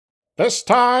This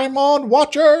time on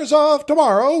Watchers of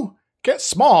Tomorrow, get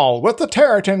small with the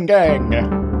Terratin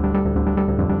gang.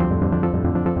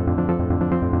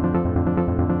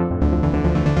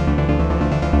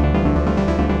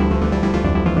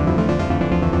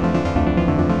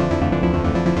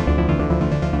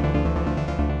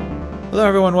 Hello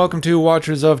everyone, welcome to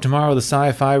Watchers of Tomorrow, the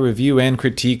sci-fi review and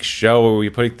critique show where we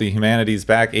put the humanities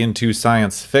back into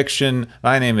science fiction.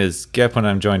 My name is Gep, and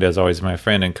I'm joined as always by my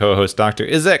friend and co-host Dr.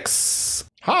 Izix.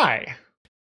 Hi.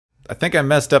 I think I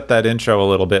messed up that intro a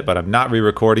little bit, but I'm not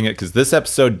re-recording it because this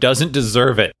episode doesn't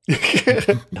deserve it.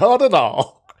 Not at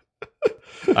all.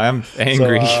 I'm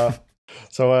angry. This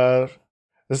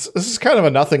is kind of a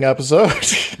nothing episode.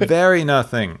 Very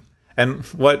nothing. And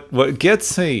what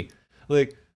gets me,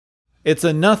 like, it's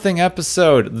a nothing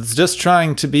episode that's just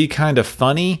trying to be kind of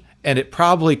funny, and it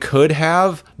probably could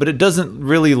have, but it doesn't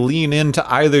really lean into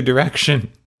either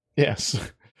direction. Yes.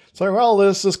 So, well,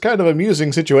 this is kind of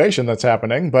amusing situation that's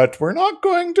happening, but we're not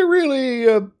going to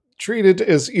really treat it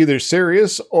as either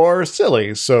serious or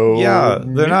silly, so... Yeah,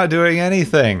 they're not doing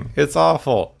anything. It's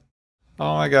awful.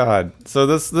 Oh my god. So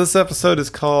this episode is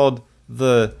called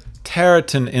The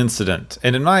Terratin Incident,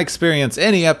 and in my experience,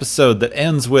 any episode that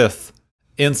ends with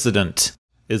incident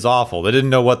is awful. They didn't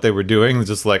know what they were doing. It's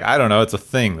just like, I don't know, it's a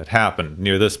thing that happened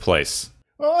near this place.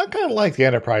 Well, I kind of like the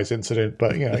Enterprise incident,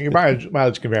 but, you know, your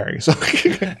mileage can vary. So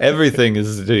everything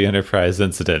is the Enterprise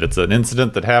incident. It's an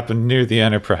incident that happened near the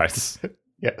Enterprise.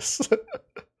 Yes.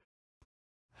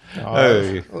 What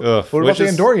about the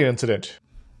Andorian incident?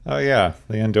 Oh, yeah,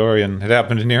 the Andorian. It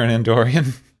happened near an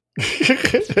Andorian.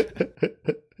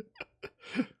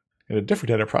 In a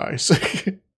different Enterprise.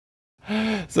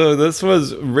 So this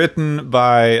was written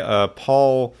by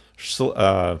Paul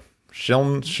Schneider.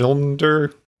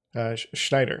 Schneider.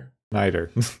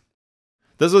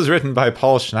 This was written by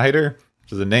Paul Schneider,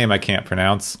 which is a name I can't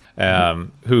pronounce,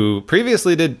 who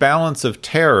previously did Balance of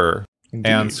Terror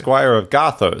and Squire of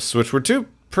Gothos, which were two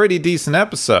pretty decent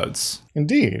episodes.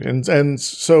 Indeed. And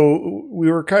so we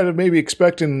were kind of maybe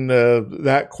expecting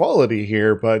that quality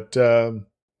here, but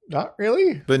not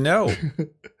really. But no.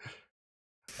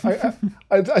 I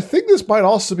think this might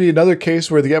also be another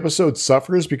case where the episode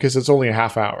suffers because it's only a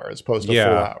half hour as opposed to a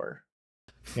full hour.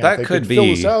 Yeah, that if could be. Fill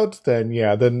this out, then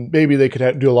maybe they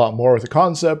could do a lot more with the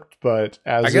concept. But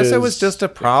I guess it was just a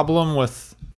problem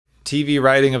with TV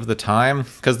writing of the time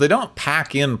because they don't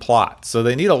pack in plot, so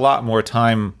they need a lot more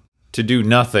time to do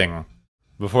nothing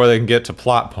before they can get to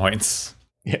plot points.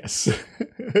 Yes.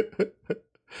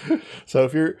 So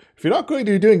if you're not going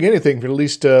to be doing anything for at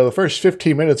least the first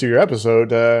 15 minutes of your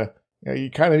episode, you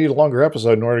kind of need a longer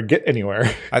episode in order to get anywhere.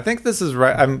 I think this is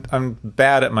right. I'm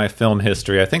bad at my film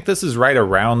history. I think this is right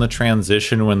around the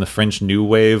transition when the French New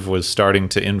Wave was starting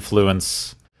to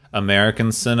influence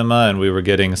American cinema, and we were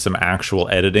getting some actual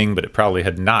editing, but it probably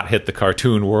had not hit the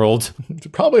cartoon world.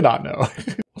 Probably not, no.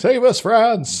 Save us,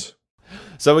 France!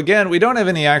 So again, we don't have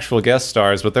any actual guest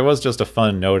stars, but there was just a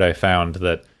fun note I found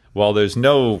that while there's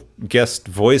no guest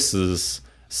voices,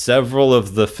 several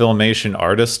of the Filmation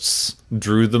artists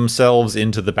drew themselves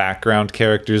into the background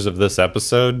characters of this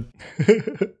episode.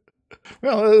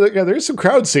 Well, there's some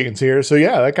crowd scenes here, so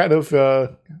yeah, that kind of,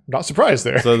 not surprised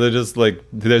there. So they're just like,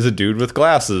 there's a dude with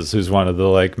glasses who's one of the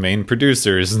like main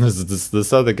producers, and there's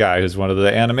this other guy who's one of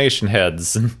the animation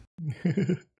heads.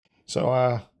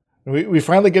 So, we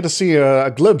finally get to see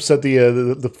a glimpse at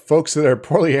the folks that are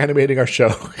poorly animating our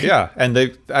show. Yeah, and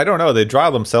I don't know, they draw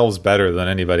themselves better than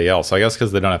anybody else. I guess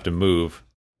because they don't have to move.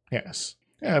 Yes.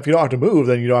 Yeah, if you don't have to move,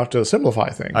 then you don't have to simplify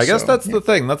things. I guess that's the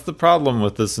thing. That's the problem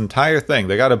with this entire thing.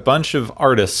 They got a bunch of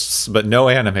artists, but no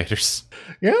animators.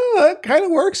 Yeah, that kind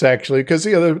of works, actually, because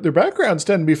their backgrounds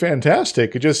tend to be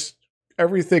fantastic. It just,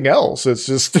 everything else, it's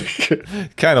just...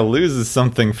 kind of loses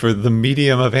something for the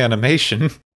medium of animation.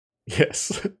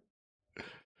 Yes.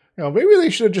 Maybe they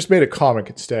should have just made a comic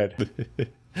instead.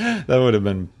 That would have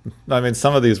been... I mean,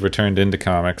 some of these were turned into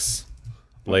comics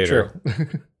later. True.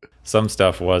 Some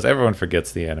stuff was. Everyone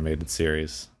forgets the animated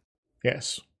series.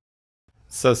 Yes.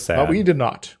 So sad. But we did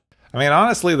not. I mean,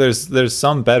 honestly, there's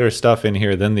some better stuff in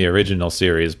here than the original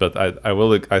series, but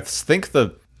I think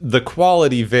the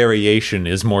quality variation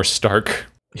is more stark.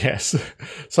 Yes.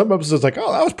 Some episodes like,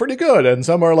 oh, that was pretty good. And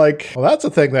some are like, well, that's a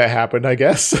thing that happened, I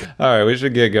guess. All right, we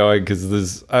should get going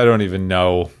because I don't even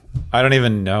know.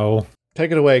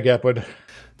 Take it away, Gepwood.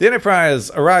 The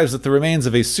Enterprise arrives at the remains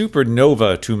of a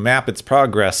supernova to map its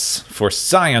progress for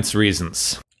science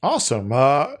reasons. Awesome.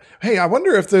 Hey, I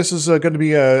wonder if this is going to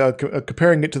be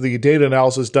comparing it to the data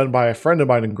analysis done by a friend of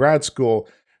mine in grad school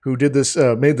who did this,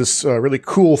 made this really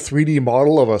cool 3D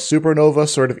model of a supernova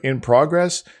sort of in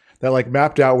progress. that like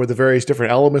mapped out where the various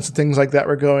different elements and things like that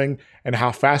were going and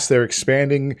how fast they're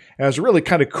expanding. And it was a really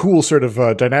kind of cool sort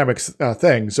of dynamics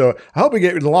thing. So I hope we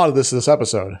get a lot of this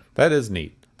episode. That is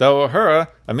neat. Though Uhura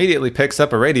immediately picks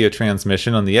up a radio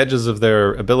transmission on the edges of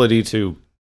their ability to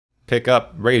pick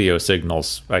up radio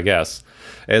signals, I guess.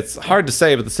 It's hard to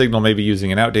say, but the signal may be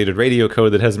using an outdated radio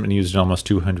code that hasn't been used in almost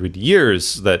 200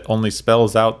 years that only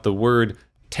spells out the word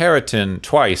Terratin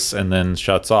twice and then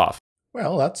shuts off.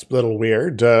 Well, that's a little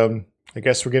weird. I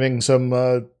guess we're getting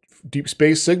some deep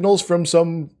space signals from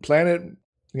some planet,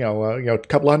 a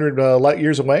couple hundred light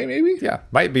years away, maybe? Yeah,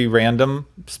 might be random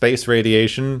space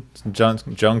radiation,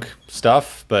 junk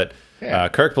stuff, but yeah.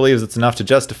 Kirk believes it's enough to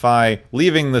justify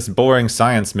leaving this boring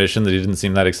science mission that he didn't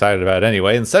seem that excited about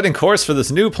anyway and setting course for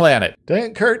this new planet. Dang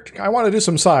it, Kirk, I want to do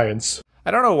some science.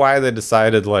 I don't know why they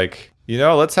decided,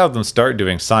 let's have them start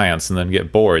doing science and then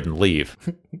get bored and leave.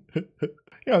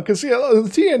 Because the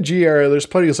TNG era, there's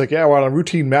plenty of we're on a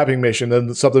routine mapping mission,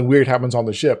 then something weird happens on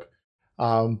the ship.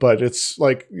 But it's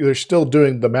like they're still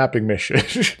doing the mapping mission.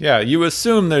 Yeah, you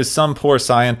assume there's some poor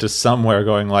scientist somewhere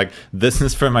going like, this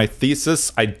is for my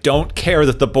thesis. I don't care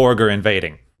that the Borg are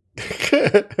invading.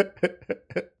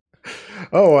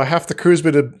 Half the crew's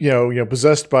been,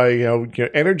 possessed by,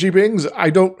 energy beings.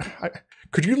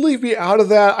 Could you leave me out of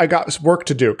that? I got work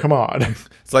to do. Come on.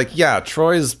 It's like, yeah,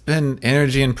 Troy's been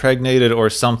energy impregnated or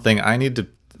something. I need to,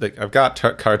 I've got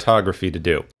cartography to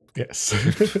do.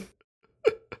 Yes.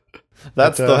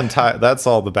 That's that's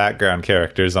all the background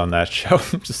characters on that show.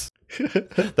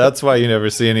 That's why you never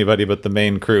see anybody but the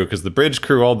main crew, because the bridge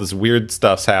crew, all this weird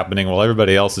stuff's happening while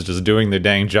everybody else is just doing their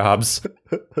dang jobs.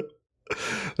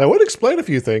 That would explain a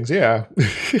few things, yeah.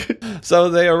 So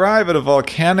they arrive at a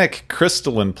volcanic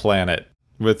crystalline planet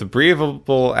with a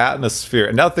breathable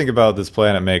atmosphere. Nothing about this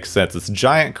planet makes sense. It's a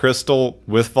giant crystal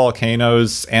with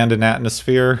volcanoes and an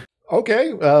atmosphere.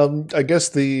 Okay, I guess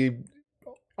the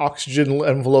oxygen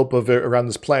envelope around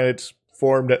this planet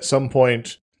formed at some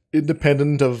point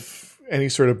independent of any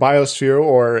sort of biosphere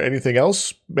or anything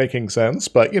else making sense,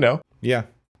 but Yeah.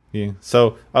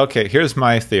 So, okay, here's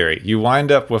my theory. You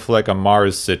wind up with a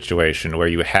Mars situation where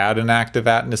you had an active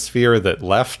atmosphere that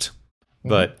left,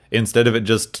 but instead of it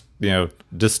just,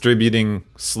 distributing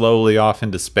slowly off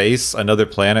into space, another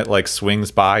planet swings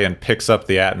by and picks up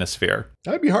the atmosphere.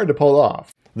 That'd be hard to pull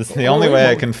off. This is the only way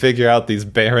I can figure out these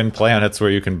barren planets where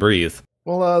you can breathe.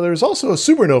 Well, there's also a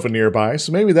supernova nearby,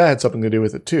 so maybe that had something to do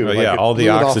with it too. Oh, yeah, all the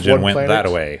oxygen went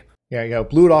that way. Yeah,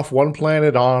 blew it off one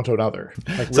planet onto another.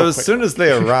 So as soon as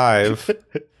they arrive,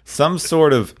 some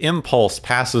sort of impulse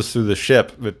passes through the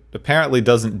ship that apparently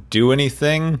doesn't do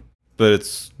anything, but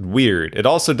it's weird. It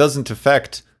also doesn't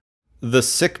affect the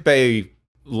sickbay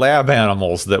lab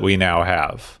animals that we now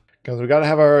have. Because we got to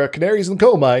have our canaries in the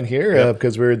coal mine here,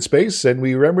 because we're in space, and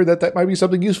we remember that might be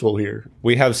something useful here.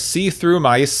 We have see-through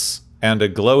mice and a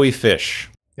glowy fish.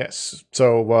 Yes,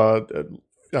 so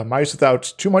mice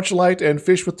without too much light and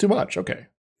fish with too much. Okay,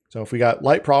 so if we got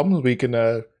light problems, we can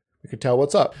tell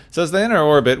what's up. So as they enter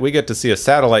orbit, we get to see a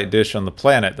satellite dish on the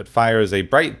planet that fires a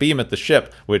bright beam at the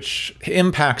ship, which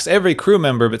impacts every crew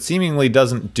member, but seemingly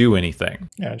doesn't do anything.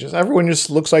 Yeah, everyone just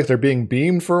looks like they're being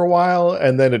beamed for a while,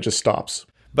 and then it just stops.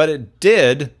 But it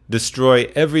did destroy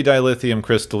every dilithium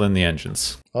crystal in the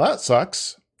engines. Well, that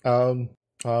sucks. So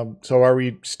are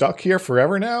we stuck here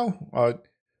forever now?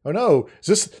 Oh no, is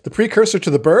this the precursor to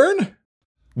the burn?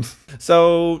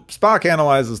 So Spock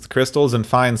analyzes the crystals and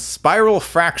finds spiral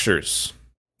fractures.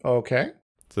 Okay.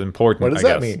 It's important, What does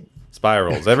that mean?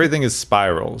 Spirals. Everything is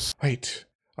spirals. Wait.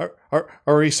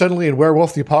 Are we suddenly in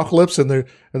Werewolf the Apocalypse and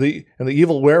the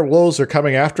evil werewolves are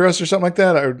coming after us or something like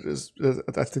that?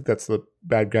 I think that's the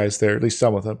bad guys there, at least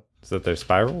some of them. Is that they're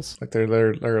spirals? Like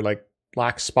they're like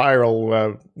black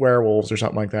spiral werewolves or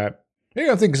something like that. Maybe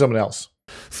I'm thinking something else.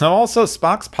 So also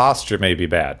Spock's posture may be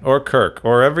bad, or Kirk,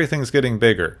 or everything's getting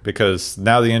bigger, because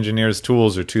now the engineers'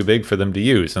 tools are too big for them to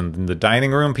use, and in the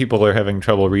dining room, people are having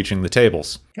trouble reaching the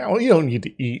tables. Yeah, well, you don't need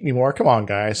to eat anymore. Come on,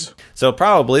 guys. So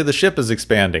probably the ship is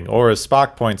expanding, or as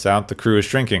Spock points out, the crew is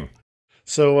shrinking.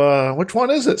 So, which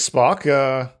one is it, Spock?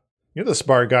 You're the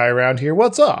smart guy around here.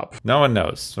 What's up? No one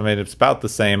knows. I mean, it's about the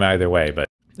same either way, but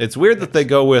it's weird that they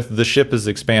go with the ship is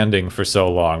expanding for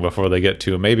so long before they get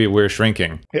to maybe we're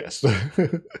shrinking. Yes.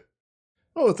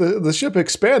 Oh, the ship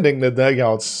expanding, then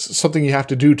it's something you have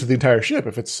to do to the entire ship.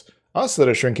 If it's us that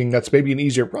are shrinking, that's maybe an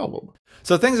easier problem.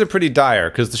 So things are pretty dire,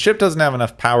 because the ship doesn't have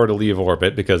enough power to leave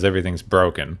orbit because everything's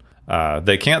broken.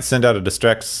 They can't send out a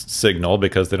distress signal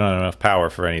because they don't have enough power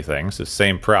for anything, so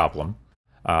same problem.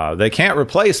 They can't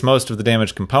replace most of the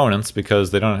damaged components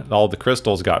because all the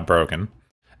crystals got broken.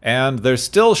 And they're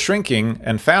still shrinking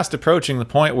and fast approaching the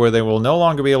point where they will no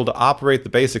longer be able to operate the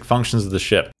basic functions of the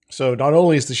ship. So not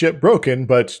only is the ship broken,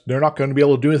 but they're not going to be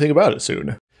able to do anything about it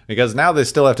soon. Because now they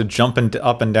still have to jump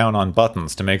up and down on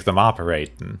buttons to make them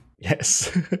operate. And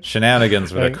yes.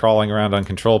 shenanigans where they're crawling around on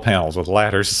control panels with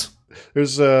ladders.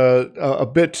 There's a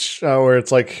bit where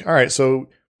it's like, all right, so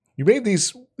you made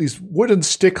these wooden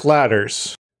stick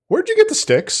ladders. Where'd you get the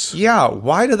sticks? Yeah,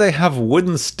 why do they have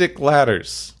wooden stick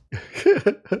ladders?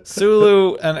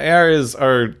 Sulu and Ares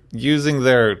are using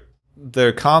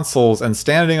their consoles and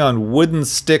standing on wooden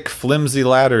stick flimsy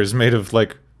ladders made of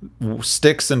like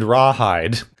sticks and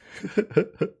rawhide.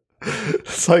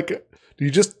 It's like, do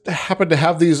you just happen to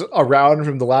have these around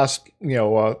from the last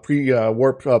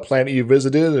pre-warp planet you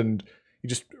visited and you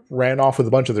just ran off with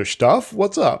a bunch of their stuff?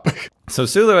 What's up? So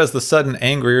Sulu has the sudden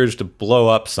angry urge to blow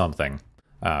up something.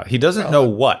 He doesn't know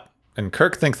what. And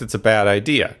Kirk thinks it's a bad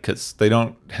idea because they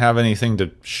don't have anything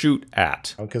to shoot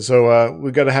at. Okay, so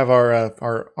we've got to have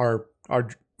our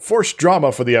forced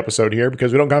drama for the episode here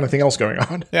because we don't got anything else going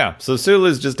on. Yeah, so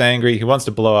Sulu's just angry. He wants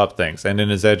to blow up things. And in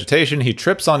his agitation, he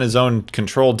trips on his own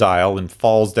control dial and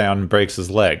falls down and breaks his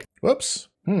leg. Whoops.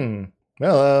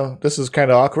 Well, this is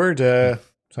kind of awkward. So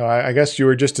I guess you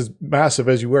were just as massive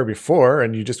as you were before,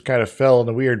 and you just kind of fell in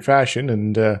a weird fashion,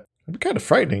 and it'd be kind of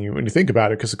frightening when you think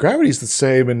about it, because the gravity's the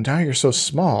same, and now you're so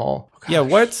small. Oh, yeah,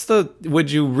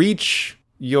 would you reach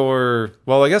your...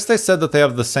 Well, I guess they said that they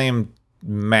have the same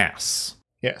mass.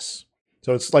 Yes.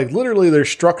 So it's like literally their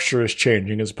structure is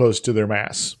changing as opposed to their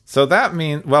mass. So that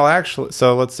means, well, actually,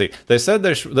 so let's see. They said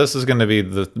this is going to be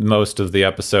the most of the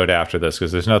episode after this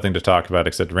because there's nothing to talk about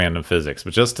except random physics.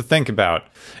 But just to think about,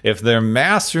 if their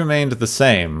mass remained the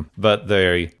same, but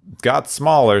they got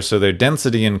smaller, so their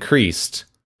density increased,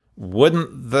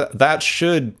 wouldn't that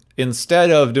should,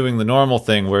 instead of doing the normal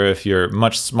thing where if you're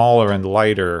much smaller and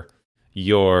lighter,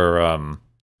 your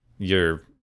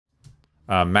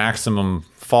maximum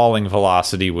falling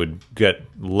velocity would get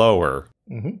lower.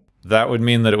 Mm-hmm. That would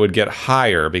mean that it would get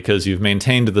higher because you've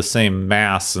maintained the same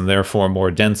mass and therefore more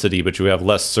density, but you have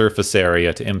less surface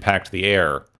area to impact the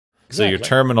air. Exactly. So your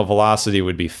terminal velocity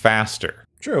would be faster.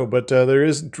 True, but there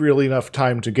isn't really enough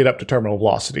time to get up to terminal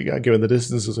velocity, given the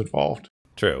distances involved.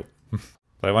 True.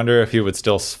 But I wonder if you would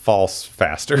still fall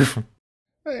faster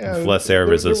with less air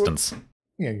resistance.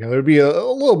 Yeah, there'd be a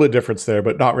little bit of difference there,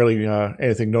 but not really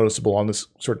anything noticeable on this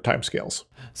sort of timescales.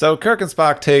 So Kirk and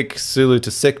Spock take Sulu to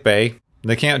sickbay.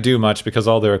 They can't do much because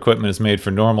all their equipment is made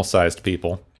for normal-sized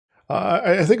people.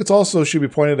 I think it's also should be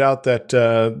pointed out that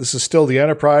this is still the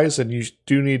Enterprise, and you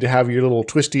do need to have your little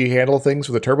twisty handle things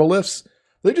for the turbo lifts.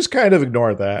 They just kind of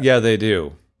ignore that. Yeah, they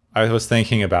do. I was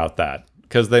thinking about that.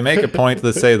 Because they make a point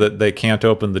to say that they can't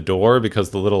open the door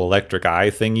because the little electric eye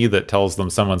thingy that tells them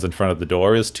someone's in front of the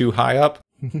door is too high up.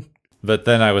 But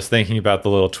then I was thinking about the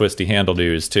little twisty handle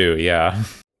dudes too, yeah.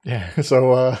 Yeah,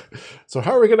 so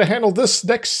how are we going to handle this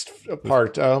next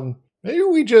part? Maybe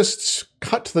we just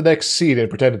cut to the next scene and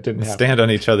pretend it didn't happen. Stand on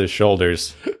each other's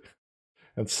shoulders.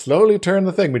 And slowly turn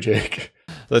the thingamajig.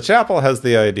 The chapel has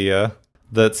the idea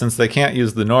that since they can't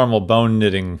use the normal bone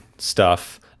knitting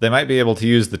stuff, they might be able to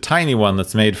use the tiny one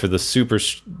that's made for the super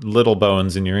little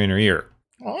bones in your inner ear.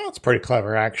 Oh, that's pretty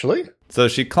clever, actually. So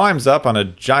she climbs up on a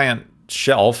giant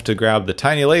shelf to grab the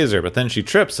tiny laser, but then she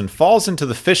trips and falls into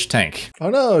the fish tank. Oh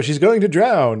no, she's going to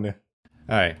drown.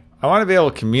 All right, I want to be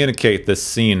able to communicate this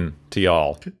scene to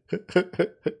y'all.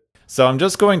 So I'm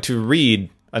just going to read,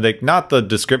 I think not the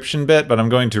description bit, but I'm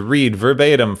going to read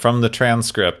verbatim from the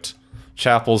transcript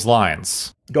Chapel's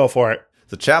lines. Go for it.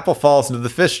 The Chapel falls into the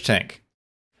fish tank.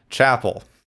 Chapel.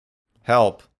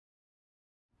 Help.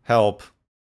 Help.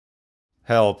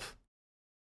 Help.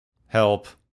 Help.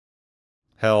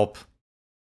 Help.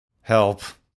 Help.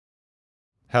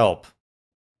 Help.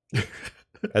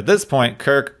 At this point,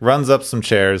 Kirk runs up some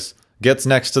chairs, gets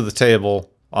next to the table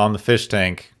on the fish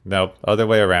tank. Nope, other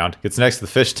way around. Gets next to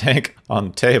the fish tank on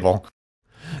the table.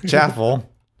 Chapel.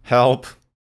 Help.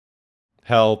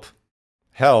 Help.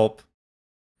 Help.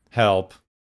 Help.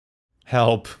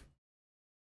 Help.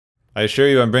 I assure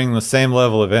you I'm bringing the same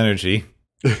level of energy.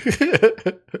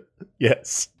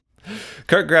 Yes.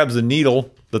 Kirk grabs a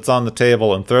needle that's on the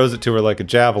table and throws it to her like a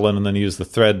javelin and then uses the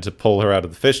thread to pull her out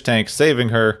of the fish tank, saving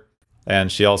her.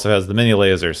 And she also has the mini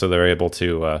laser, so they're able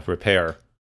to repair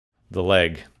the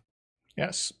leg.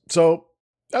 Yes. So,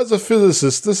 as a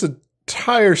physicist, this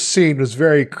entire scene was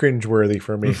very cringeworthy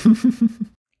for me. Do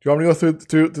you want me to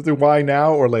go through why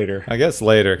now or later? I guess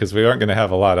later, because we aren't going to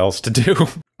have a lot else to do.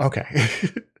 Okay.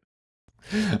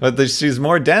 But she's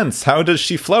more dense. How does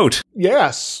she float?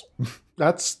 Yes.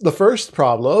 That's the first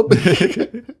problem.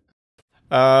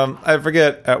 I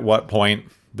forget at what point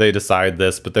they decide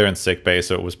this, but they're in sickbay,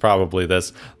 so it was probably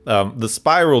this. The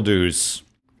spiral dues,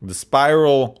 the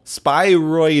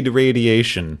spyroid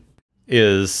radiation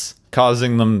is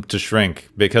causing them to shrink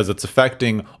because it's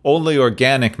affecting only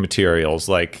organic materials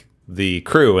like the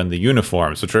crew and the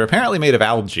uniforms, which are apparently made of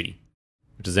algae,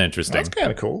 which is interesting. That's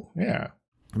kind of cool, yeah.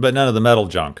 But none of the metal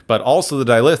junk, but also the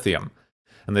dilithium.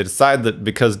 And they decide that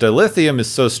because dilithium is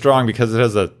so strong because it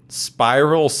has a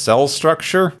spiral cell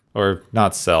structure, or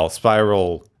not cell,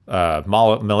 spiral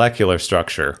molecular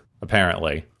structure,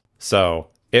 apparently. So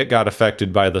it got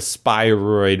affected by the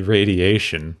spyroid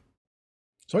radiation.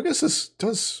 So I guess this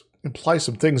does imply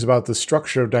some things about the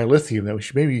structure of dilithium that we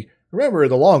should maybe remember in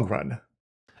the long run.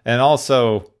 And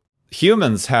also,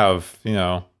 humans have,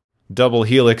 double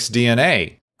helix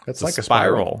DNA. It's like a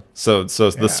spiral. So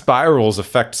the spirals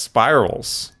affect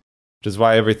spirals, which is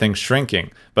why everything's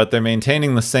shrinking. But they're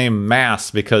maintaining the same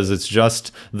mass because it's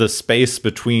just the space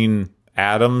between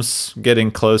atoms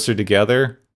getting closer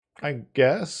together. I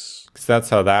guess. 'Cause that's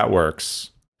how that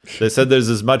works. They said there's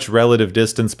as much relative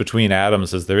distance between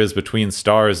atoms as there is between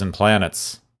stars and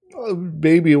planets.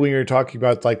 Maybe when you're talking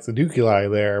about like the nuclei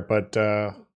there, but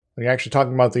when you're actually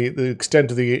talking about the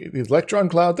extent of the electron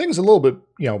cloud, things a little bit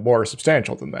more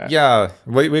substantial than that. Yeah,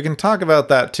 we can talk about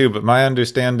that too, but my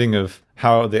understanding of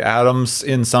how the atoms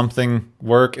in something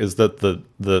work is that the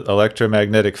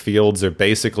electromagnetic fields are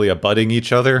basically abutting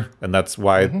each other, and that's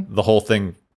why the whole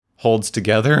thing holds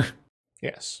together.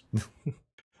 Yes.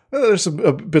 There's some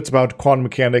bits about quantum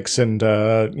mechanics and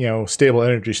stable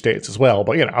energy states as well,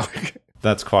 but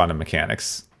That's quantum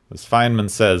mechanics. As Feynman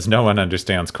says, no one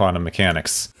understands quantum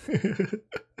mechanics.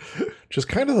 Which is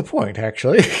kind of the point,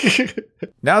 actually.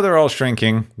 Now they're all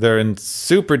shrinking. They're in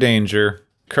super danger.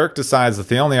 Kirk decides that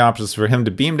the only option is for him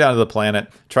to beam down to the planet,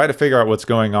 try to figure out what's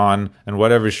going on, and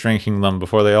whatever's shrinking them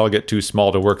before they all get too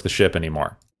small to work the ship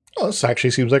anymore. Well, this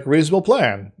actually seems like a reasonable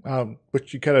plan,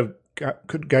 which you kind of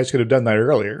guys could have done that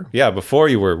earlier. Yeah, before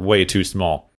you were way too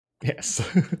small. Yes.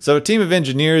 So a team of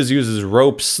engineers uses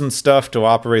ropes and stuff to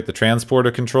operate the transporter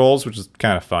controls, which is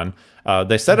kind of fun.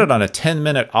 They set it on a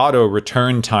 10-minute auto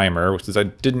return timer, which is I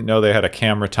didn't know they had a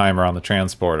camera timer on the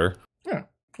transporter. Yeah,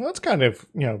 well, that's kind of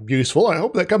useful. I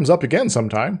hope that comes up again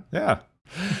sometime. Yeah.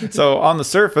 So on the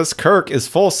surface, Kirk is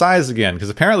full size again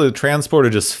because apparently the transporter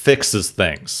just fixes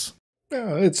things.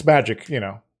 Yeah, it's magic,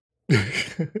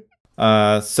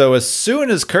 So as soon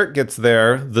as Kirk gets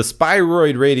there, the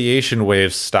spyroid radiation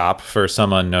waves stop for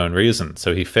some unknown reason,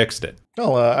 so he fixed it.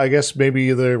 Well, I guess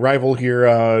maybe the arrival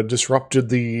here disrupted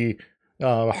the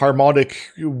harmonic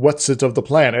what's-it of the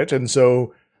planet, and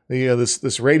so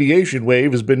this radiation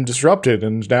wave has been disrupted,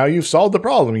 and now you've solved the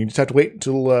problem. You just have to wait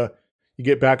until you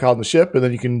get back on the ship, and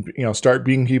then you can start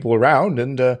beaming people around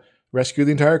and rescue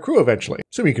the entire crew eventually,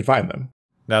 assuming you can find them.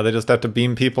 Now they just have to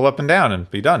beam people up and down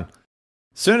and be done.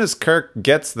 Soon as Kirk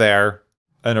gets there,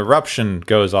 an eruption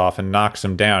goes off and knocks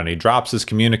him down. He drops his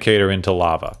communicator into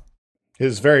lava.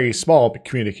 His very small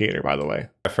communicator, by the way.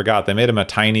 I forgot, they made him a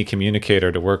tiny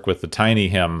communicator to work with the tiny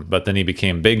him, but then he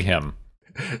became big him.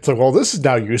 It's like, well, this is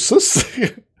now useless.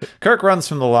 Kirk runs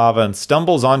from the lava and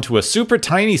stumbles onto a super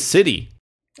tiny city.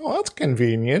 Oh, that's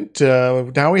convenient.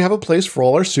 Now we have a place for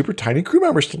all our super tiny crew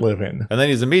members to live in. And then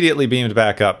he's immediately beamed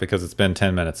back up because it's been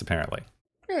 10 minutes, apparently.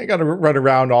 Yeah, you got to run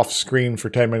around off screen for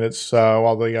 10 minutes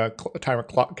while the timer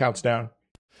clock counts down.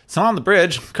 So on the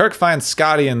bridge, Kirk finds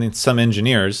Scotty and some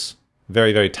engineers.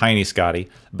 Very, very tiny Scotty.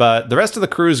 But the rest of the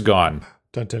crew's gone.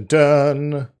 Dun, dun,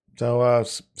 dun. So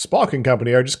Spock and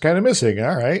company are just kind of missing.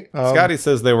 All right. Scotty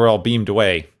says they were all beamed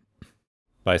away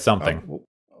by something. Well,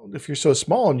 if you're so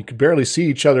small and you can barely see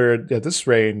each other at this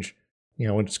range,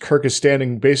 when Kirk is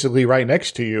standing basically right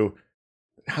next to you,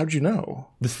 how'd you know?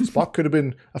 Spock could have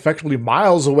been effectively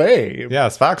miles away. Yeah,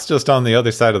 Spock's just on the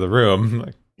other side of the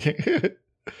room.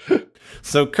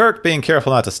 So Kirk, being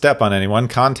careful not to step on anyone,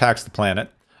 contacts the planet,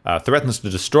 threatens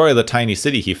to destroy the tiny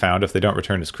city he found if they don't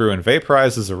return his crew, and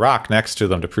vaporizes a rock next to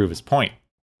them to prove his point.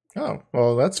 Oh,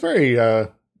 well, that's very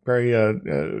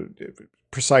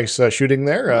precise shooting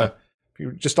there. If you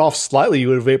were just off slightly, you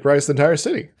would have vaporized the entire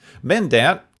city.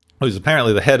 Mendant, who's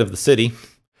apparently the head of the city,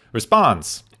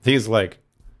 responds. He's like,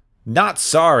 not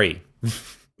sorry.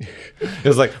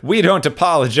 He's like, we don't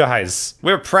apologize.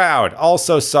 We're proud.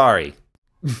 Also sorry.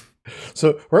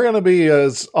 So we're going to be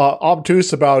as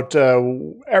obtuse about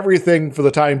everything for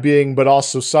the time being, but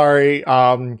also sorry.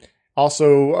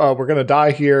 Also, we're going to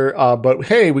die here. But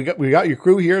hey, we got your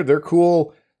crew here. They're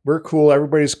cool. We're cool.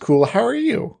 Everybody's cool. How are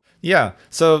you? Yeah.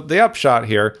 So the upshot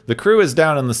here, the crew is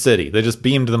down in the city. They just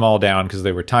beamed them all down because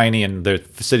they were tiny and the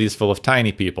city's full of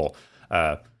tiny people.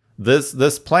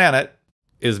 This planet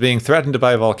is being threatened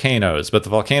by volcanoes, but the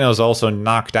volcanoes also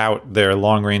knocked out their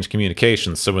long-range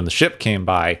communications. So when the ship came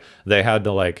by, they had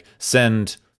to like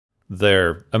send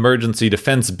their emergency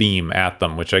defense beam at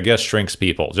them, which I guess shrinks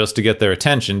people, just to get their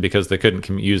attention because they couldn't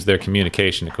use their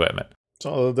communication equipment.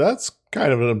 So that's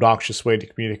kind of an obnoxious way to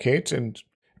communicate, and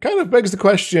kind of begs the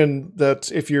question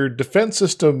that if your defense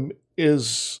system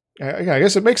is, I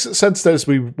guess it makes sense that it's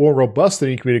be more robust than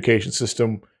any communication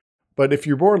system, but if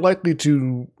you're more likely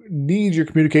to need your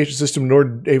communication system in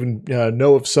order to even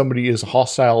know if somebody is a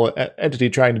hostile entity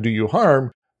trying to do you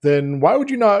harm, then why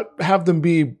would you not have them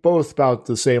be both about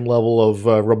the same level of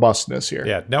robustness here?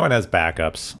 Yeah, no one has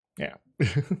backups. Yeah.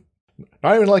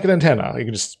 Not even like an antenna. You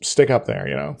can just stick up there,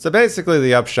 you know? So basically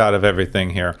the upshot of everything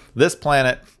here, this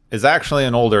planet is actually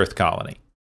an old Earth colony,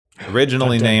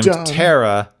 originally named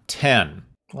Terratin.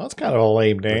 Well, that's kind of a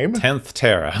lame name. 10th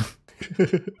Terra.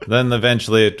 Then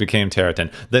eventually it became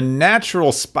Terratin. The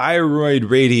natural spiroid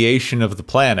radiation of the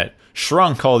planet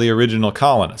shrunk all the original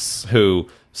colonists who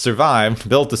survived,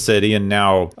 built a city, and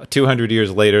now 200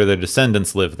 years later their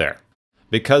descendants live there.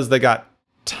 Because they got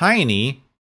tiny,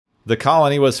 the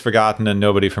colony was forgotten and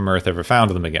nobody from Earth ever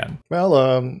found them again.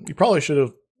 Well, you probably should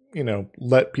have,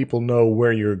 let people know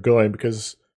where you're going,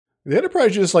 because the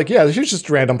Enterprise is just like, yeah, this is just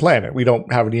a random planet. We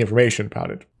don't have any information about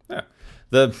it. Yeah.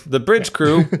 The bridge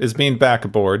crew is being back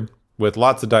aboard with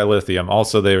lots of dilithium.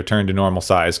 Also, they returned to normal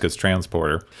size because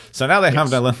transporter. So now they have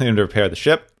dilithium to repair the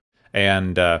ship.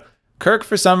 And Kirk,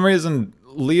 for some reason,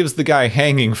 leaves the guy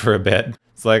hanging for a bit.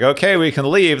 It's like, okay, we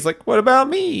can leave. It's like, what about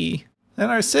me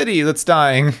and our city that's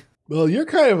dying? Well, you're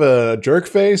kind of a jerk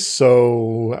face,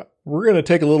 so we're going to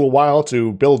take a little while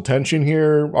to build tension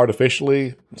here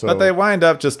artificially. So. But they wind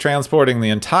up just transporting the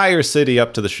entire city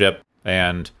up to the ship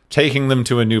and taking them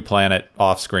to a new planet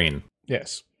off screen.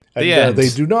 Yes. And they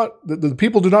do not, the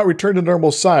people do not return to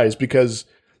normal size because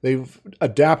they've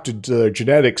adapted their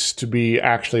genetics to be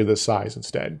actually this size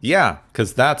instead. Yeah,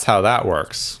 because that's how that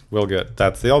works.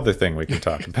 That's the other thing we can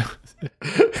talk about.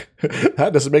 That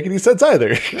doesn't make any sense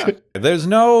either. Yeah. There's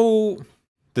no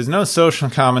social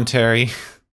commentary.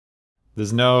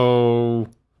 There's no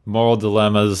moral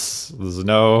dilemmas. There's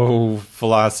no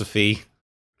philosophy.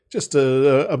 Just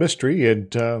a mystery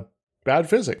and bad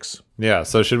physics. Yeah,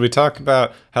 so should we talk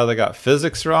about how they got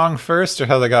physics wrong first or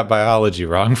how they got biology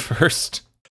wrong first?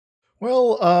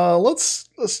 Well, let's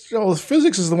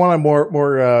physics is the one I'm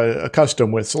more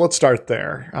accustomed with, so let's start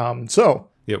there.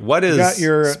 What is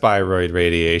spiroid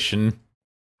radiation?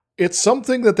 It's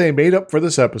something that they made up for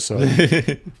this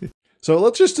episode. So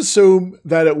let's just assume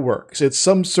that it works. It's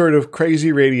some sort of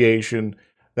crazy radiation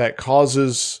that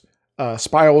causes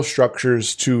spiral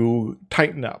structures to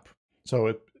tighten up.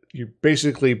 So you're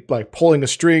basically like pulling a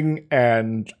string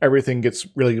and everything gets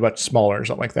really much smaller or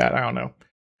something like that. I don't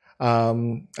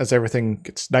know. As everything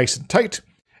gets nice and tight.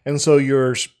 And so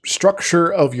your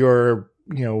structure of your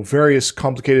various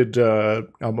complicated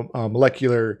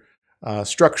molecular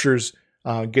structures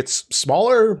gets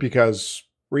smaller because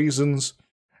reasons.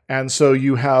 And so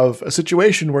you have a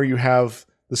situation where you have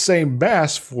the same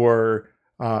mass for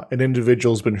an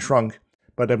individual's been shrunk,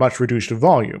 but a much reduced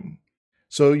volume.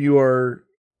 So you are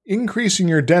increasing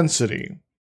your density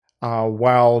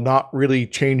while not really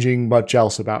changing much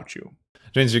else about you.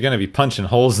 Which means you're going to be punching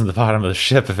holes in the bottom of the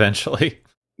ship eventually.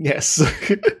 Yes.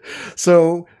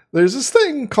 So there's this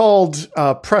thing called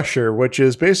pressure, which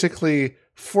is basically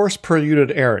force per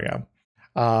unit area.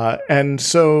 And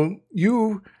so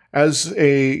you, as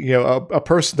a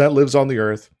person that lives on the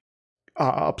Earth,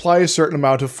 apply a certain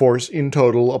amount of force in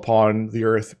total upon the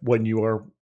Earth when you are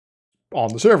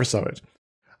on the surface of it.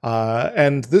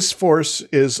 And this force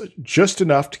is just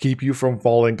enough to keep you from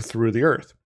falling through the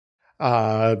Earth.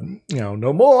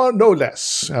 No more, no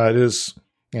less. It is,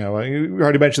 you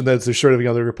already mentioned that there's sort of,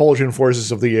 the repulsion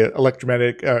forces of the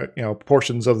electromagnetic,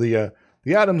 portions of the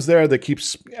atoms there that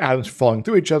keeps atoms from falling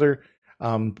through each other.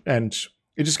 And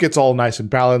it just gets all nice and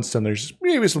balanced, and there's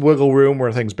maybe some wiggle room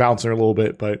where things bounce a little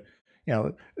bit, but,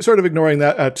 sort of ignoring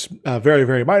that at a very,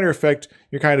 very minor effect,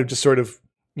 you're kind of just sort of,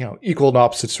 equal and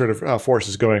opposite sort of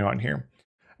forces going on here.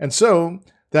 And so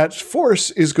that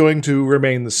force is going to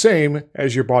remain the same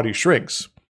as your body shrinks,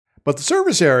 but the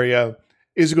surface area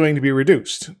is going to be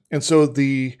reduced. And so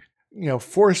the,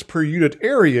 force per unit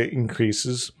area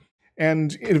increases,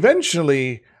 and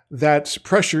eventually that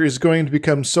pressure is going to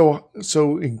become so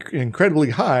incredibly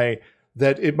high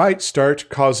that it might start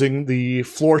causing the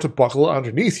floor to buckle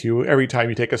underneath you every time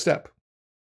you take a step.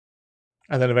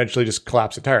 And then eventually just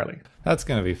collapse entirely. That's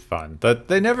going to be fun. But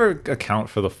they never account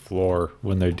for the floor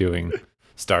when they're doing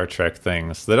Star Trek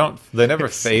things. They never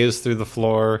phase through the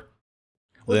floor.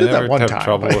 They never have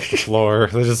trouble with the floor.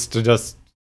 They just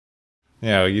You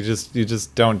know, you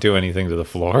just don't do anything to the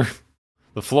floor.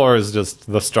 The floor is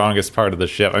just the strongest part of the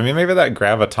ship. I mean, maybe that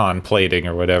graviton plating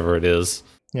or whatever it is.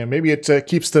 Yeah, maybe it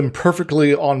keeps them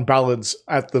perfectly on balance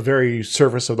at the very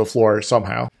surface of the floor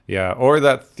somehow. Yeah, or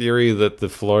that theory that the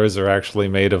floors are actually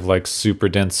made of like super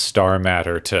dense star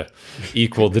matter to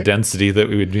equal the density that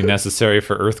would be necessary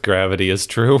for Earth gravity is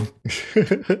true.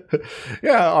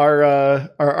 Yeah,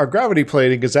 our gravity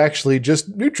plating is actually just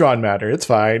neutron matter. It's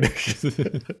fine.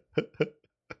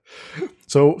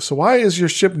 So why is your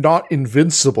ship not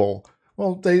invincible?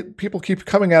 Well, people keep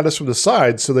coming at us from the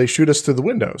sides, so they shoot us through the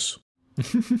windows.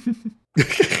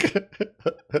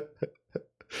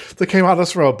 If they came at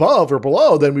us from above or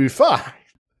below, then we'd be fine.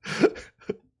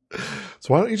 So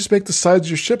why don't you just make the sides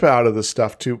of your ship out of this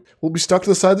stuff too? We'll be stuck to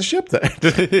the side of the ship then.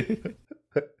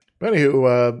 But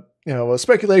anywho,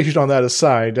 speculation on that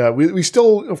aside, we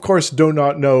still, of course, do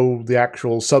not know the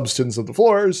actual substance of the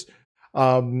floors,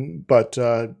 but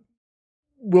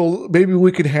maybe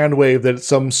we could hand wave that it's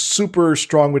some super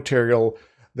strong material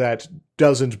that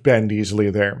doesn't bend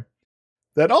easily there.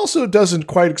 That also doesn't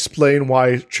quite explain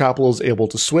why Chapel is able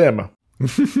to swim.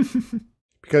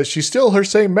 Because she's still her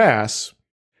same mass.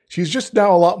 She's just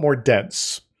now a lot more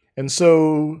dense. And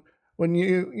so when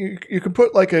you can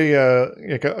put like a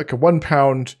 1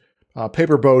 pound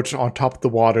paper boat on top of the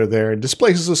water there and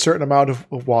displaces a certain amount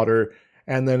of water,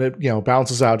 and then it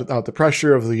bounces out the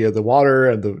pressure of the water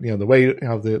and the weight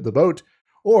of the boat.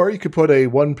 Or you could put a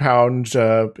 1 pound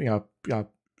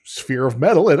sphere of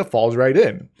metal and it falls right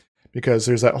in. Because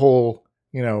there's that whole,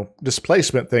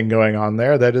 displacement thing going on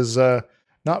there that is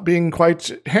not being quite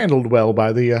handled well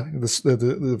by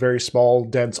the very small,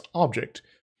 dense object.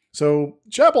 So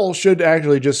Chapel should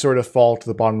actually just sort of fall to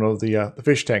the bottom of the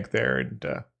fish tank there and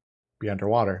be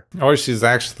underwater. Or she's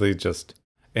actually just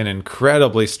an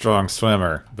incredibly strong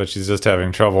swimmer, but she's just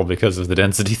having trouble because of the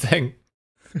density thing.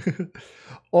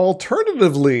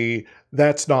 Alternatively,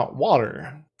 that's not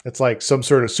water. It's like some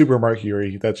sort of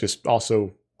supermercury that's just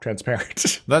also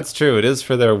transparent. That's true. It is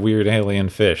for their weird alien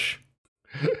fish.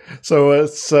 So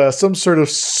it's some sort of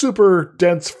super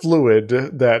dense fluid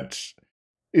that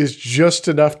is just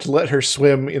enough to let her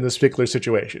swim in this particular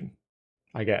situation,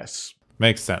 I guess.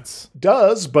 Makes sense.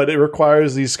 Does, but it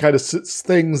requires these kind of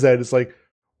things that it's like,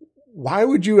 why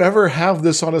would you ever have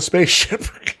this on a spaceship?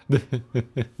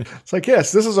 It's like,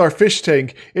 yes, this is our fish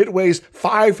tank. It weighs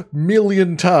 5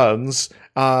 million tons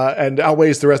and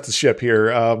outweighs the rest of the ship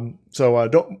here. So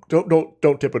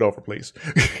don't tip it over, please.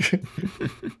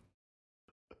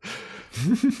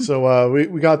 So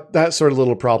we got that sort of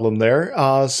little problem there.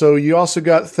 So you also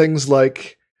got things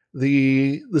like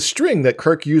the string that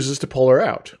Kirk uses to pull her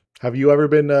out. Have you ever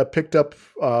been picked up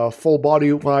full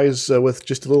body wise with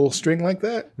just a little string like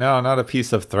that? No, not a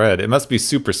piece of thread. It must be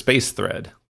super space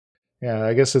thread. Yeah,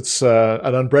 I guess it's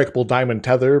an unbreakable diamond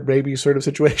tether, maybe sort of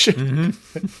situation.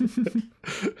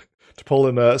 Mm-hmm. To pull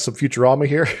in some Futurama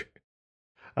here.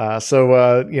 If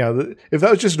that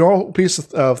was just a normal piece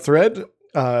of thread,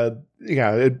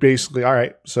 it basically, all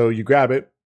right, so you grab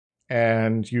it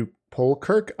and you pull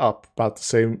Kirk up about the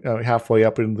same, halfway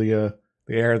up in the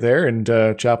air there, and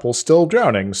Chapel's still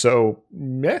drowning, so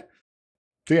meh.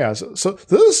 Yeah, so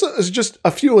this is just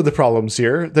a few of the problems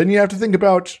here. Then you have to think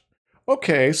about,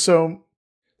 okay, so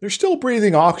they're still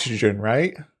breathing oxygen,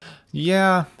 right?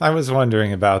 Yeah, I was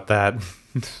wondering about that.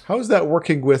 How is that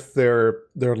working with their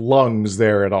lungs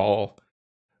there at all?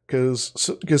 Because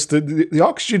the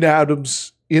oxygen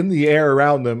atoms in the air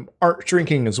around them aren't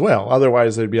shrinking as well.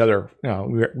 Otherwise, there'd be other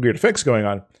weird effects going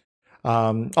on.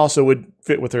 Also would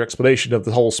fit with their explanation of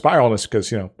the whole spiralness,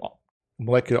 because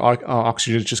molecular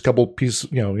oxygen is just a couple pieces,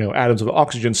 atoms of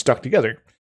oxygen stuck together,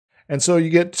 and so you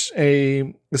get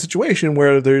a situation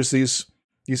where there's these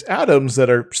atoms that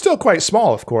are still quite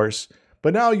small, of course,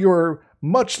 but now you're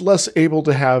much less able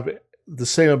to have the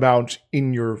same amount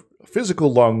in your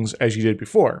physical lungs as you did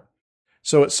before.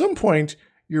 So at some point,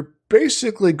 you're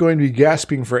basically going to be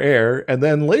gasping for air, and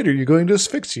then later you're going to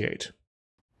asphyxiate.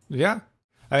 Yeah.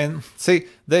 I mean, see,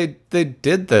 they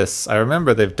did this. I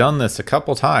remember they've done this a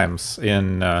couple times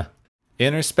in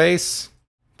Inner Space.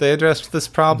 They addressed this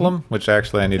problem, which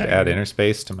actually I need to add Inner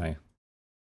Space to my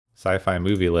sci-fi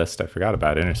movie list. I forgot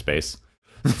about Inner Space.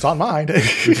 It's on mine.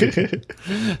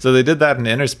 So they did that in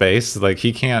Inner Space. Like,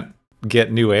 he can't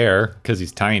get new air because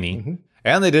he's tiny. Mm-hmm.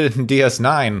 And they did it in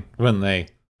DS9 when they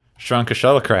shrunk a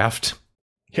shuttlecraft.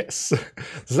 Yes.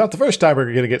 This is not the first time we're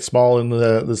going to get small in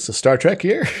this Star Trek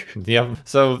here. Yep.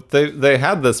 So they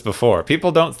had this before.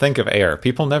 People don't think of air.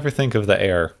 People never think of the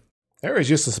air. Air is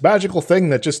just this magical thing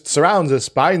that just surrounds us,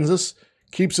 binds us,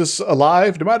 keeps us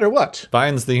alive no matter what.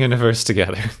 Binds the universe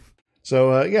together.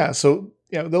 So,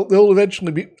 they'll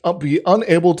eventually be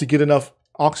unable to get enough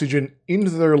oxygen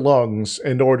into their lungs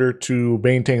in order to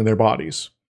maintain their bodies.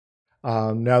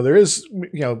 Now there is,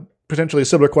 potentially a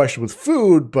similar question with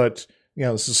food, but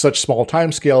this is such small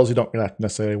time scales, you don't have to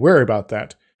necessarily worry about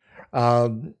that.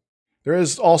 There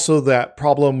is also that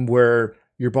problem where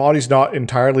your body's not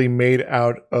entirely made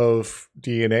out of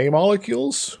DNA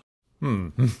molecules.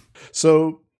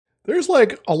 So there's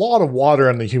like a lot of water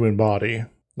in the human body.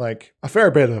 Like a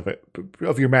fair bit of it,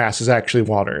 of your mass is actually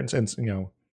water. And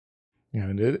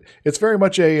it's very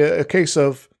much a case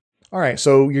of, all right,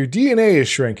 so your DNA is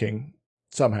shrinking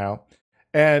somehow,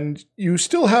 and you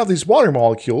still have these water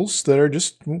molecules that are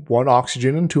just 1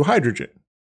 oxygen and 2 hydrogen.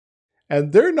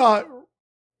 And they're not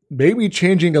maybe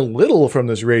changing a little from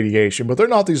this radiation, but they're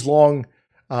not these long,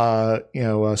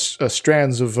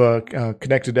 strands of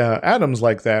connected atoms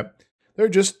like that. They're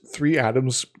just 3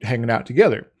 atoms hanging out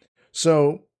together.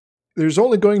 So there's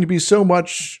only going to be so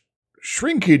much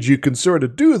shrinkage you can sort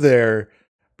of do there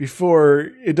before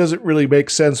it doesn't really make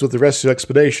sense with the rest of the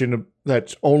expedition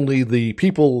that only the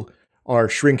people are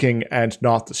shrinking and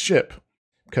not the ship.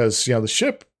 Because, the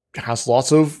ship has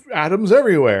lots of atoms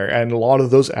everywhere, and a lot of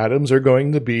those atoms are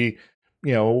going to be,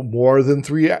 more than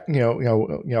 3, a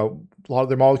lot of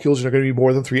their molecules are going to be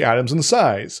more than 3 atoms in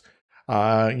size.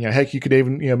 Heck, you could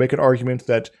even, make an argument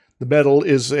that the metal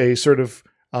is a sort of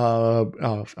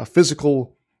a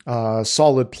physical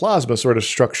solid plasma sort of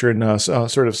structure in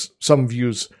sort of some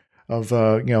views of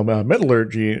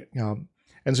metallurgy, and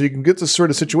so you can get this sort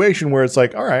of situation where it's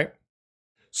like, all right,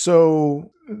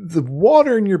 so the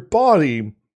water in your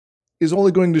body is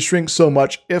only going to shrink so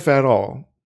much, if at all,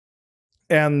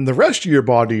 and the rest of your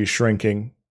body is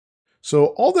shrinking. So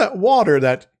all that water,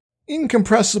 that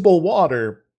incompressible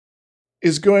water,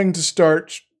 is going to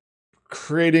start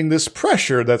creating this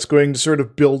pressure that's going to sort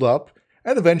of build up,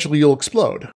 and eventually you'll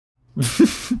explode.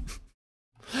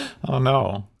 Oh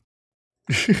no.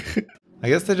 I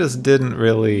guess they just didn't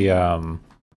really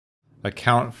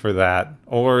account for that,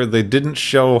 or they didn't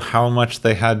show how much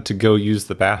they had to go use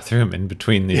the bathroom in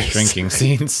between these shrinking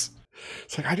scenes.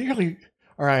 It's like,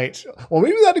 all right, well,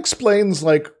 maybe that explains,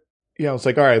 like, it's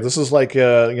like, all right, this is like,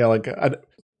 like an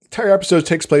entire episode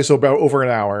takes place over an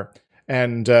hour,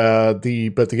 and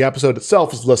the episode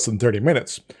itself is less than 30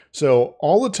 minutes. So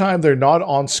all the time they're not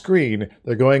on screen,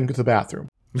 they're going to the bathroom.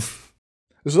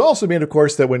 This is also mean, of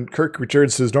course, that when Kirk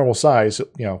returns to his normal size,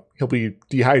 he'll be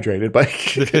dehydrated. But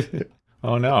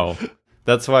oh no,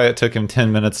 that's why it took him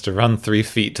 10 minutes to run 3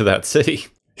 feet to that city.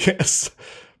 Yes,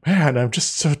 man, I'm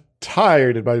just so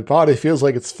tired, and my body feels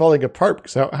like it's falling apart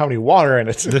because how many water in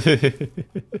it.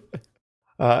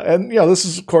 And this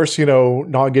is, of course,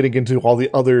 not getting into all the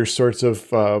other sorts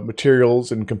of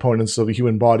materials and components of the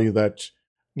human body that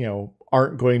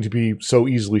aren't going to be so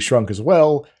easily shrunk as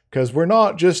well, because we're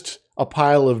not just a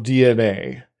pile of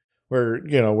DNA.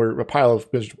 We're a pile of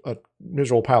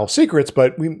miserable pile of secrets,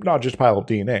 but we're not just a pile of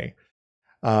DNA.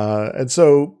 And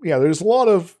so, there's a lot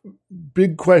of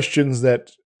big questions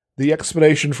that the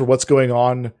explanation for what's going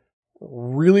on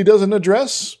really doesn't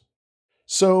address.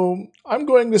 So I'm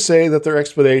going to say that their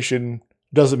explanation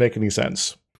doesn't make any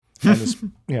sense. And this,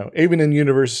 even in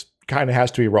universe kind of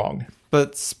has to be wrong.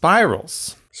 But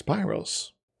spirals.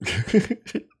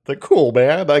 They're cool,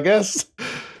 man, I guess.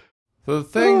 The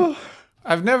thing,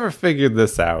 I've never figured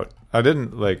this out. I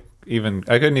couldn't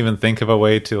even think of a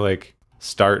way to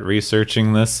start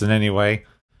researching this in any way.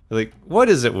 What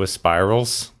is it with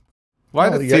spirals? Why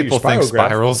do people think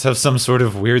spirals have some sort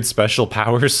of weird special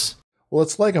powers? Well,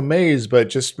 it's like a maze, but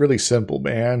just really simple,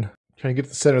 man. Trying to get to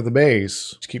the center of the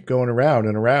maze. Just keep going around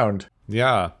and around.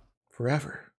 Yeah.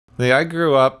 Forever. I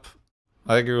grew up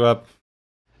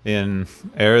in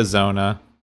Arizona.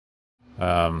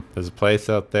 There's a place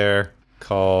out there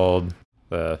called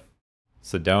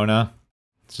Sedona.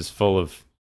 It's just full of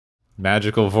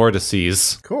magical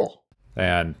vortices. Cool.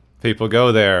 And people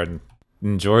go there and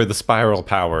enjoy the spiral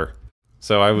power.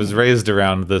 So I was raised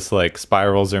around this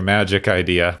spirals are magic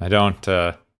idea.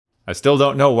 I still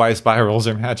don't know why spirals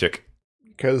are magic.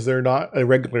 Because they're not a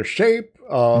regular shape.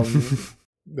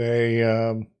 They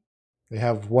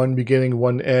have one beginning,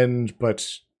 one end,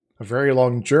 but a very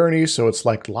long journey. So it's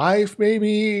like life,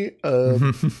 maybe. I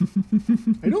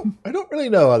don't really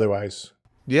know otherwise.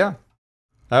 Yeah.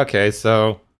 Okay,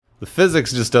 so the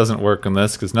physics just doesn't work on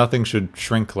this because nothing should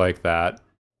shrink like that.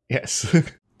 Yes.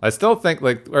 I still think,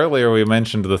 earlier we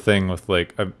mentioned the thing with,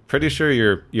 I'm pretty sure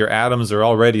your atoms are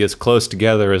already as close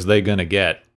together as they're gonna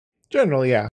get. Generally,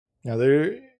 yeah.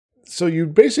 So you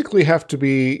basically have to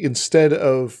be, instead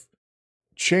of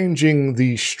changing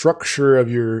the structure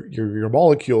of your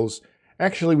molecules,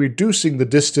 actually reducing the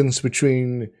distance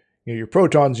between your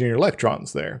protons and your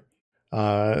electrons there.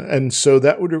 And so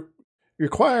that would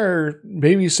require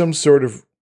maybe some sort of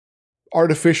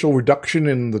artificial reduction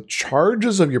in the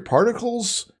charges of your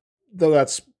particles, though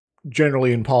that's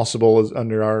generally impossible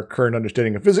under our current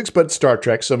understanding of physics, but Star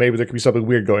Trek, so maybe there could be something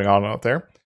weird going on out there.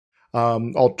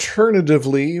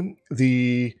 Alternatively,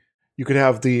 you could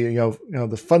have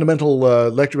the fundamental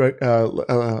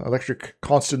electric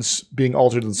constants being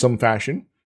altered in some fashion,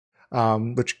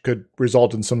 which could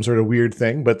result in some sort of weird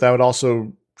thing, but that would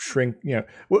also shrink,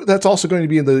 that's also going to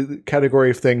be in the category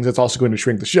of things that's also going to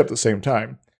shrink the ship at the same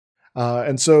time.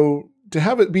 And so to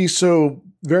have it be so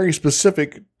very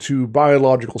specific to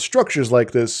biological structures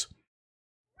like this,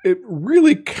 it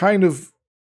really kind of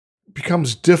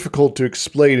becomes difficult to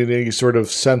explain in any sort of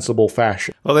sensible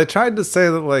fashion. Well, they tried to say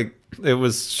that, like, it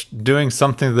was doing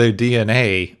something to their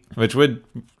DNA, which would,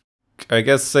 I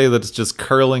guess, say that it's just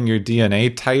curling your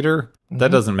DNA tighter. Mm-hmm.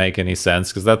 That doesn't make any sense,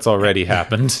 because that's already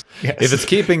happened. Yes. If it's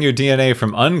keeping your DNA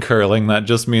from uncurling, that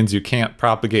just means you can't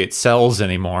propagate cells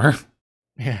anymore.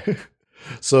 Yeah.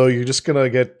 So you're just going to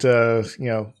get,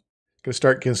 going to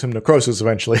start getting some necrosis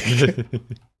eventually. It's going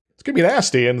to be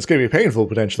nasty and it's going to be painful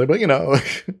potentially, but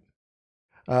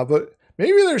but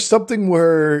maybe there's something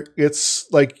where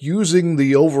it's like using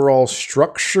the overall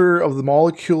structure of the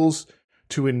molecules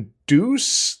to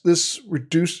induce this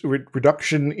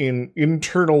reduction in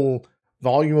internal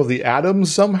volume of the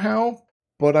atoms somehow,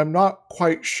 but I'm not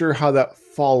quite sure how that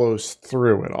follows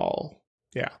through at all.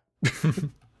 Yeah.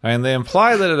 And they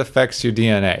imply that it affects your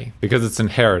DNA because it's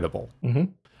inheritable. Mm-hmm.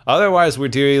 Otherwise, we're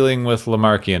dealing with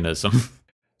Lamarckianism.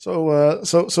 So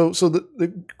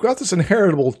they've got this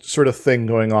inheritable sort of thing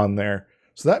going on there.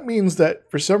 So that means that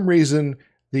for some reason,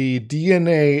 the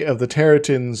DNA of the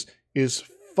Terratins is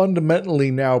fundamentally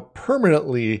now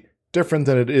permanently different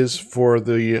than it is for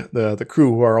the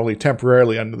crew who are only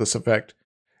temporarily under this effect.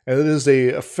 And it is a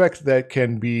effect that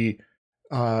can be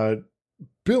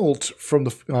built from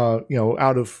the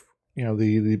out of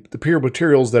the pure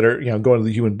materials that are going to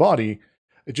the human body.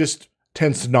 It just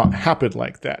tends to not happen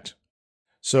like that.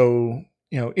 So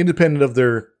independent of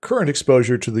their current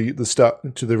exposure to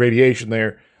the radiation,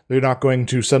 they're not going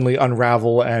to suddenly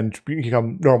unravel and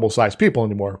become normal sized people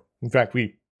anymore. In fact,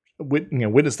 we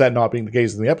witnessed that not being the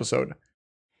case in the episode.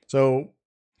 So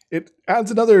it adds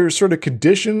another sort of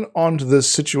condition onto this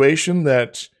situation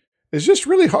that is just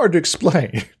really hard to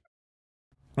explain.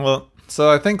 Well,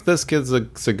 so I think this gives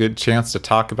us a good chance to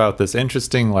talk about this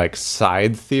interesting, like,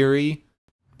 side theory.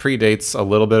 Predates a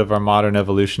little bit of our modern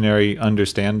evolutionary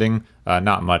understanding.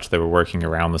 Not much. They were working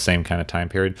around the same kind of time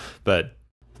period. But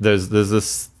there's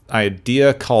this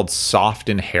idea called soft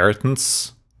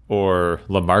inheritance, or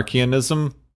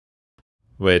Lamarckianism,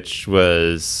 which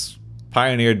was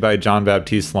pioneered by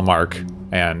Jean-Baptiste Lamarck.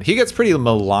 And he gets pretty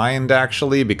maligned,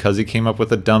 actually, because he came up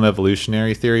with a dumb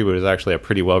evolutionary theory, but was actually a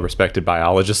pretty well-respected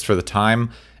biologist for the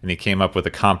time. And he came up with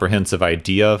a comprehensive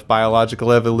idea of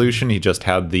biological evolution. He just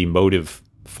had the motive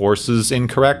forces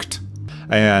incorrect.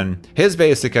 And his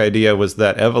basic idea was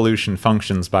that evolution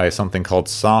functions by something called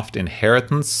soft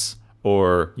inheritance,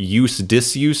 or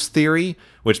use-disuse theory,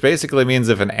 which basically means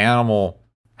if an animal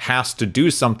has to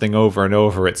do something over and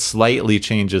over, it slightly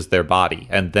changes their body,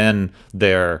 and then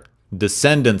their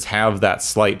descendants have that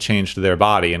slight change to their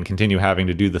body and continue having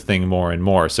to do the thing more and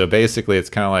more. So basically, it's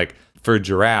kind of like for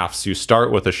giraffes, you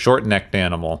start with a short-necked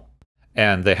animal,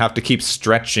 and they have to keep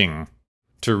stretching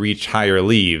to reach higher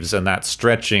leaves, and that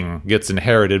stretching gets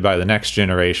inherited by the next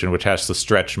generation, which has to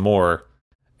stretch more,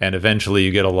 and eventually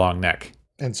you get a long neck.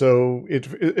 And so it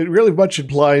really much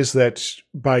implies that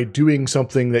by doing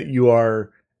something that you are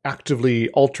actively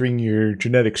altering your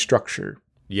genetic structure.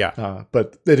 Yeah.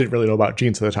 But they didn't really know about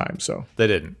genes at the time, so. They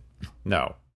didn't.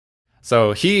 No.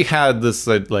 So he had this,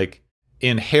 like,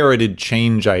 inherited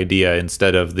change idea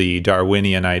instead of the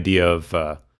Darwinian idea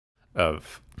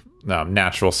of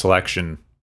natural selection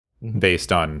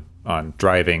based on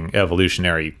driving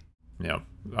evolutionary,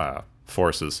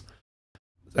 forces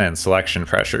and selection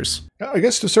pressures. I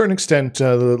guess to a certain extent,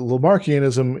 the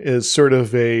Lamarckianism is sort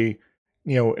of an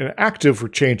active for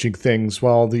changing things,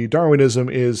 while the Darwinism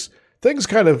is things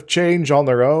kind of change on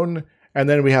their own, and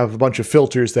then we have a bunch of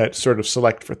filters that sort of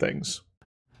select for things.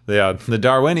 Yeah, the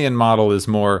Darwinian model is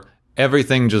more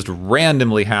everything just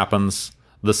randomly happens,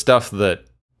 the stuff that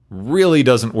really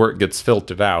doesn't work gets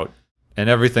filtered out, and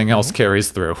everything else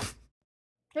carries through.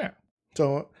 Yeah.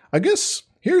 So I guess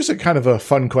here's a kind of a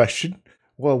fun question.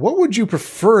 Well, what would you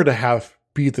prefer to have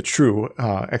be the true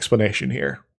explanation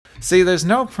here? See, there's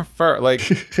no prefer. Like,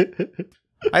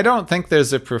 I don't think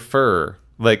there's a prefer.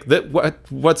 Like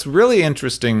what's really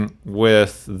interesting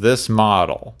with this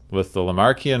model, with the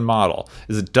Lamarckian model,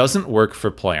 is it doesn't work for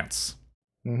plants.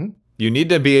 Mm-hmm. You need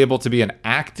to be able to be an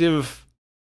active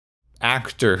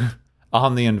actor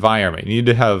on the environment. You need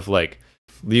to have like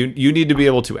you need to be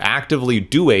able to actively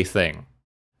do a thing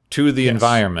to the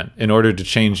environment in order to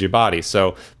change your body.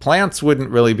 So plants wouldn't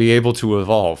really be able to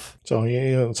evolve. So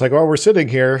it's like while we're sitting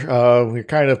here, we're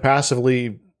kind of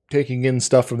passively taking in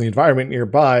stuff from the environment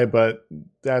nearby, but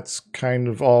that's kind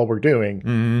of all we're doing.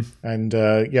 Mm-hmm. And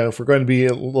if we're going to be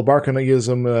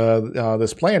Lamarckianism,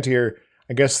 this plant here,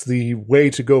 I guess the way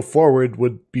to go forward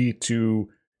would be to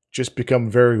just become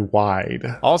very wide.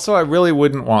 Also, I really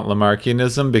wouldn't want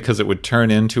Lamarckianism because it would turn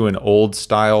into an old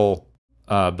style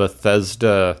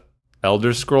Bethesda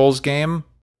Elder Scrolls game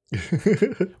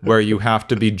where you have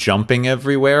to be jumping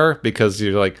everywhere because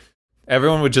you're like,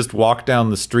 everyone would just walk down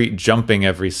the street jumping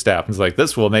every step. It's like,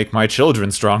 this will make my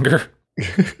children stronger.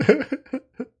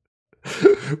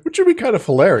 Which would be kind of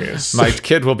hilarious. My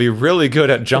kid will be really good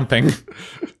at jumping.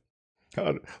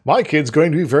 God, my kid's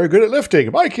going to be very good at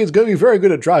lifting. My kid's going to be very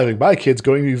good at driving. My kid's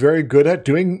going to be very good at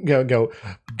doing,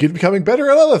 becoming better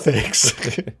at other things.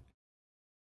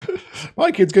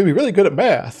 My kid's going to be really good at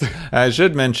math. I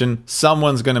should mention,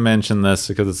 someone's going to mention this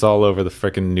because it's all over the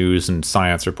frickin' news and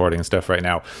science reporting and stuff right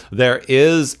now. There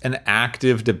is an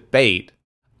active debate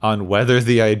on whether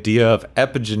the idea of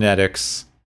epigenetics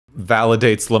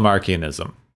validates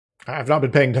Lamarckianism. I've not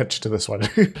been paying attention to this one.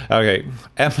 Okay,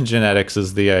 epigenetics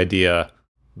is the idea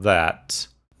that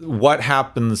what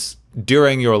happens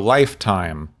during your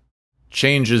lifetime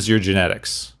changes your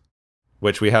genetics,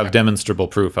 which we have demonstrable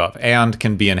proof of, and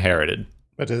can be inherited.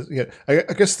 But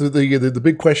I guess the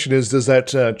big question is, does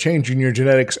that change in your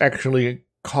genetics actually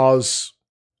cause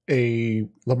a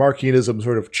Lamarckianism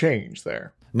sort of change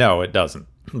there? No, it doesn't.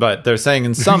 But they're saying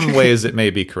in some ways it may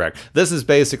be correct. This is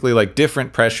basically like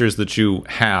different pressures that you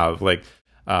have. Like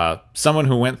someone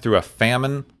who went through a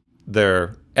famine,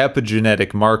 their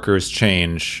epigenetic markers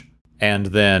change, and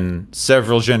then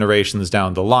several generations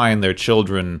down the line, their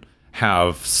children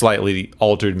have slightly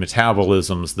altered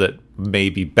metabolisms that may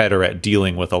be better at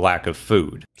dealing with a lack of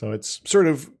food. So it's sort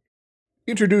of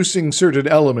introducing certain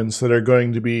elements that are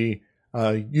going to be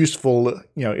useful,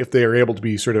 if they are able to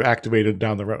be sort of activated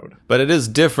down the road. But it is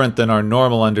different than our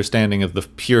normal understanding of the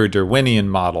pure Darwinian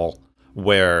model,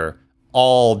 where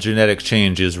all genetic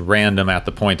change is random at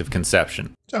the point of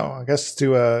conception. So I guess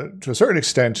to a certain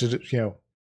extent,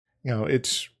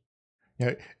 it's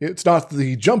not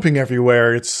the jumping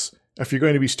everywhere. It's if you're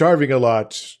going to be starving a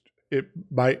lot, it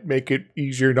might make it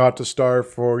easier not to starve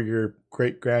for your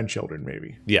great-grandchildren,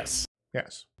 maybe. Yes.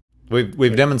 Yes.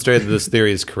 We've demonstrated that this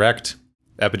theory is correct.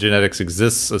 Epigenetics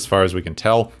exists as far as we can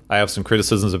tell. I have some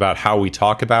criticisms about how we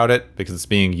talk about it because it's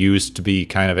being used to be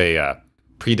kind of a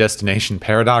predestination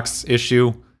paradox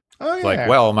issue. Oh, yeah. Like,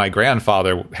 well, my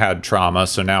grandfather had trauma,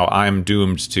 so now I'm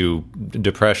doomed to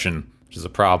depression, which is a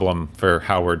problem for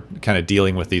how we're kind of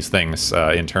dealing with these things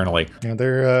internally. Yeah,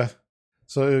 they're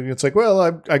so it's like,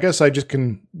 well, I guess I just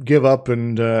can give up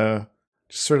and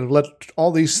sort of let all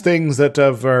these things that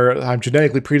I'm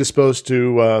genetically predisposed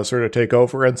to sort of take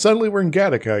over, and suddenly we're in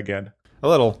Gattaca again. A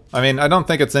little. I mean, I don't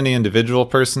think it's any individual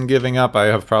person giving up. I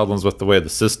have problems with the way the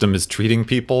system is treating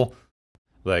people.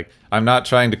 Like, I'm not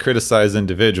trying to criticize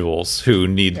individuals who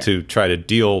need to try to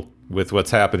deal with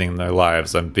what's happening in their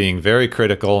lives. I'm being very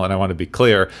critical, and I want to be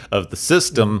clear, of the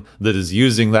system that is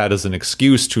using that as an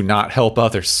excuse to not help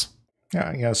others.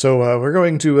 Yeah. So we're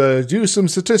going to do some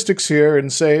statistics here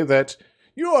and say that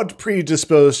you aren't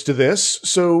predisposed to this,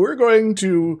 so we're going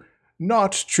to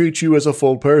not treat you as a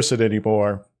full person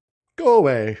anymore. Go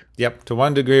away. Yep, to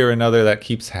one degree or another, that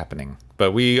keeps happening.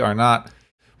 But we're not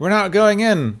going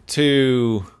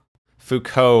into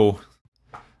Foucault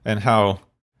and how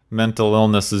mental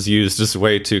illness is used as a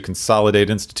way to consolidate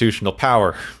institutional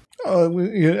power.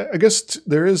 I guess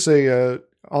there is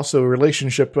also a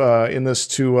relationship in this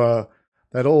to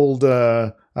that old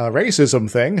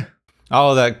racism thing.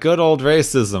 Oh, that good old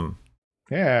racism.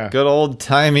 Yeah. Good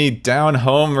old-timey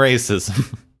down-home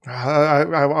racism. I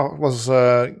was,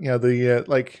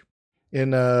 like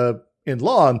in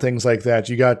law and things like that,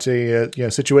 you got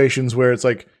situations where it's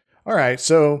like, all right,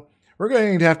 so we're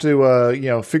going to have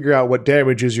to, figure out what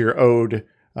damages you're owed,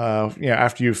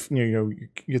 after you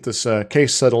get this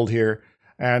case settled here.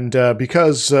 And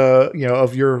because,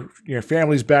 of your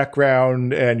family's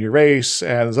background and your race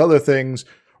and those other things,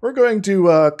 we're going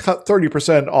to cut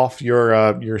 30% off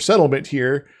your settlement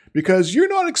here because you're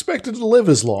not expected to live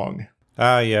as long.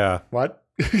 Yeah. What?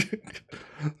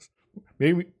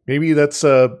 Maybe that's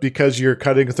because you're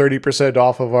cutting 30%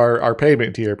 off of our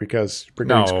payment here because we're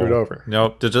getting screwed over.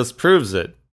 Nope, it just proves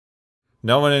it.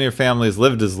 No one in your family has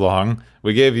lived as long.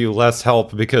 We gave you less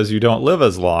help because you don't live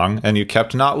as long, and you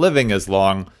kept not living as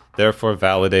long, therefore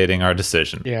validating our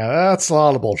decision. Yeah, that's a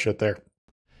lot of bullshit there.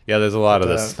 Yeah, there's a lot of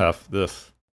this stuff. This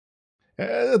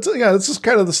is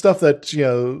kind of the stuff that,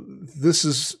 this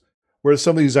is where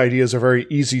some of these ideas are very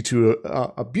easy to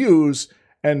abuse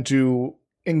and to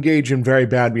engage in very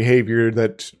bad behavior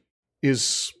that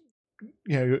is,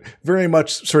 very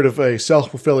much sort of a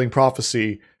self-fulfilling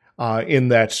prophecy in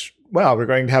that, well, we're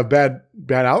going to have bad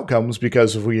outcomes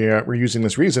because we're using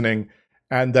this reasoning.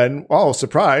 And then, oh,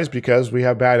 surprise, because we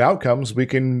have bad outcomes, we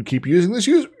can keep using this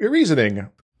reasoning. I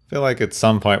feel like at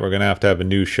some point we're going to have a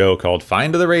new show called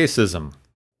Find the Racism.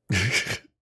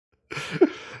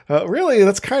 Really,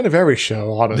 that's kind of every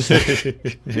show,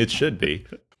 honestly. It should be.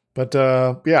 But,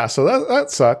 yeah, so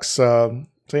that sucks. So,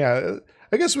 yeah,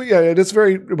 I guess it is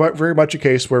very, very much a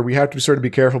case where we have to sort of be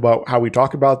careful about how we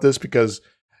talk about this because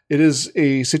it is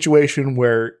a situation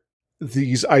where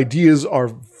these ideas are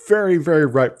very, very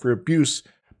ripe for abuse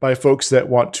by folks that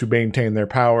want to maintain their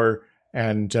power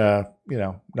and,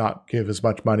 not give as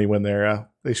much money when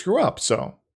they screw up.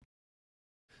 So,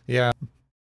 yeah,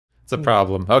 it's a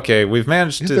problem. Okay, we've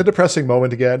managed to... The depressing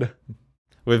moment again.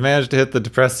 We've managed to hit the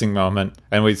depressing moment,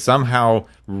 and we somehow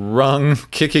wrung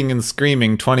kicking and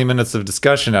screaming 20 minutes of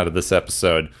discussion out of this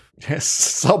episode. Yes,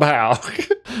 somehow.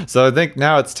 So I think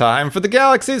now it's time for the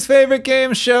Galaxy's favorite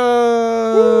game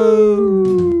show!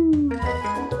 Woo!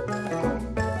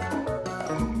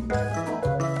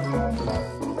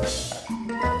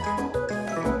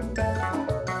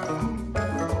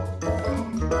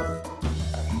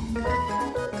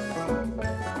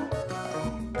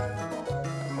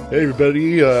 Hey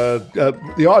everybody,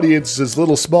 the audience is a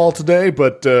little small today,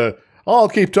 but I'll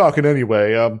keep talking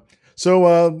anyway.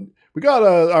 So we got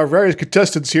our various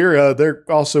contestants here. They're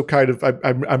also kind of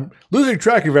I'm losing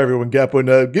track of everyone.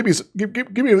 Gepwin, give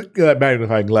me that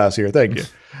magnifying glass here. Thank you.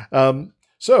 All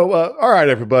right,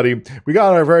 everybody, we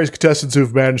got our various contestants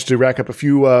who've managed to rack up a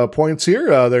few points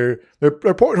here. Their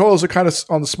portfolios are kind of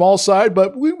on the small side,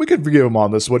 but we can forgive them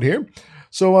on this one here.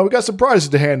 So we got some prizes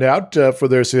to hand out for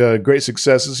their great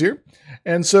successes here.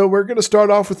 And so we're going to start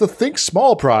off with the Think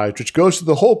Small prize, which goes to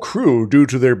the whole crew due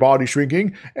to their body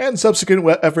shrinking and subsequent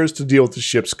efforts to deal with the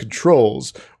ship's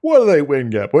controls. What do they win,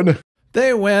 Gepwin?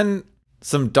 They win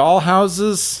some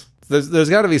dollhouses. There's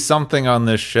got to be something on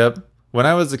this ship. When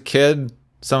I was a kid,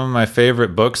 some of my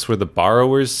favorite books were the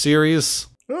Borrowers series.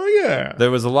 Oh, yeah.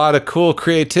 There was a lot of cool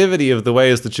creativity of the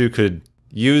ways that you could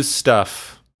use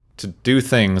stuff to do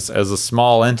things as a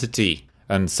small entity.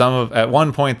 And at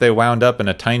one point they wound up in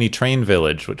a tiny train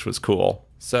village, which was cool.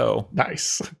 So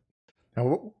nice.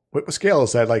 Now, what scale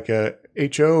is that? Like a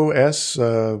HOS?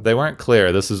 They weren't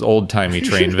clear. This is old-timey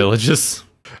train villages.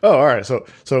 Oh, all right. So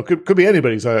it could be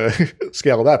anybody's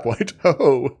scale at that point.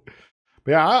 Oh,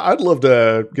 but yeah, I'd love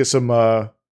to get some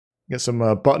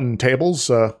button tables.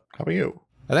 How about you?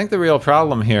 I think the real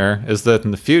problem here is that in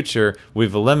the future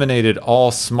we've eliminated all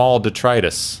small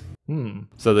detritus.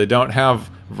 So they don't have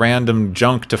random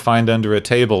junk to find under a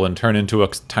table and turn into a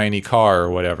tiny car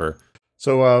or whatever.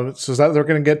 So is that what they're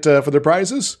going to get for their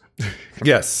prizes?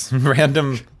 Yes,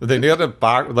 random. They got a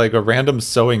box, like a random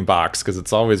sewing box, because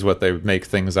it's always what they make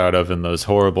things out of in those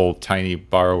horrible tiny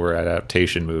borrower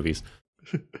adaptation movies.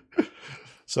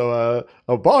 So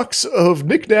a box of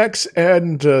knickknacks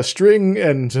and string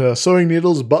and sewing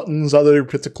needles, buttons, other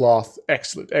bits of cloth.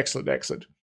 Excellent, excellent, excellent.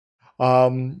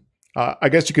 I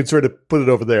guess you can sort of put it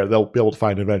over there. They'll be able to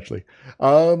find it eventually.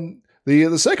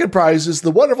 The second prize is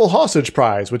the Wonderful Hostage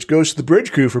Prize, which goes to the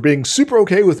bridge crew for being super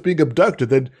okay with being abducted,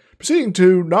 then proceeding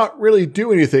to not really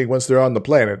do anything once they're on the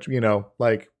planet.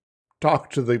 Like talk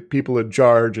to the people in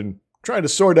charge and try to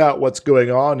sort out what's going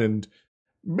on and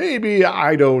maybe,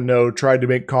 I don't know, try to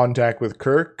make contact with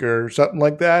Kirk or something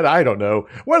like that. I don't know.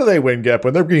 What do they win, Gep,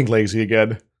 when they're being lazy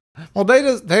again? Well,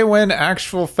 they win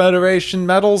actual Federation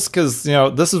medals because,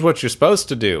 this is what you're supposed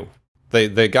to do.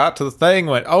 They got to the thing,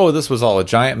 went, oh, this was all a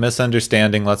giant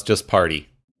misunderstanding. Let's just party.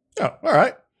 Oh, all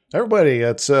right. Everybody,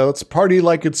 let's party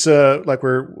like it's like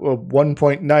we're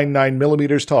 1.99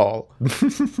 millimeters tall.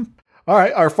 All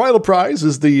right, our final prize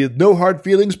is the No Hard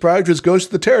Feelings prize, which goes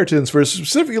to the Terratins for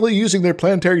specifically using their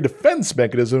planetary defense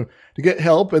mechanism to get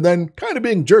help and then kind of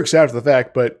being jerks after the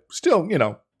fact, but still,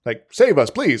 like, save us,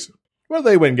 please. What do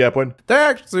they win, Gepwin? They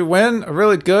actually win a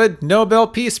really good Nobel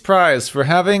Peace Prize for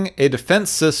having a defense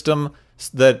system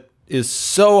that is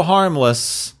so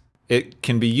harmless, it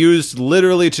can be used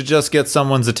literally to just get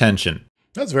someone's attention.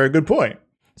 That's a very good point.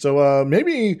 So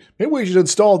maybe we should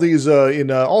install these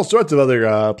in all sorts of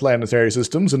other planetary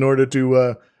systems in order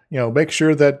to make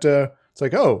sure that it's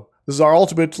like, oh, this is our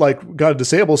ultimate, like, gotta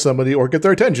disable somebody or get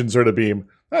their attention sort of beam.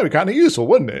 That'd be kind of useful,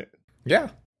 wouldn't it? Yeah.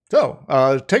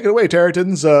 So take it away,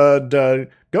 Terratins.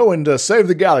 Go and save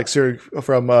the galaxy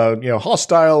from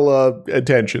hostile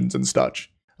intentions and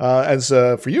such. As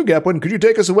for you, Gepwin, could you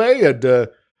take us away? And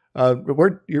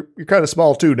you're kind of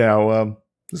small too now.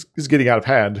 This is getting out of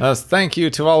hand. Thank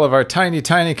you to all of our tiny,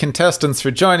 tiny contestants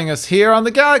for joining us here on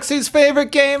the Galaxy's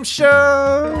favorite game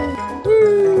show.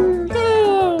 Woo!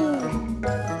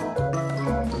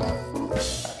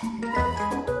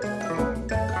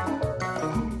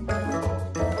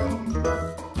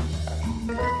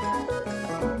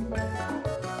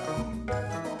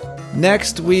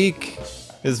 Next week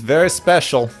is very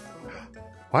special.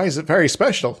 Why is it very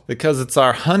special? Because it's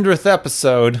our 100th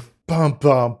episode. Bum,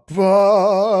 bum,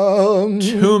 bum.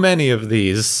 Too many of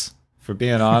these, for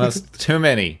being honest. Too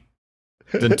many.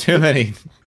 Too many.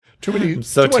 I'm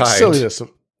so too much tired. Silliness.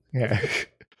 Yeah.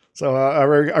 So are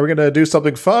we going to do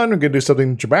something fun? We're going to do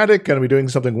something dramatic? Going to be doing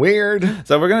something weird?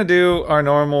 So we're going to do our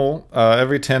normal,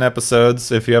 every 10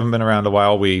 episodes. If you haven't been around a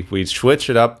while, we switch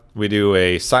it up. We do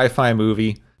a sci-fi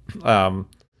movie.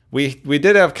 We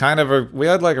did have we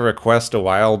had like a request a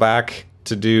while back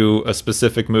to do a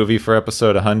specific movie for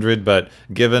episode 100, but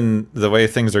given the way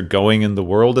things are going in the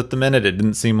world at the minute, it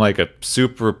didn't seem like a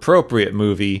super appropriate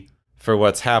movie for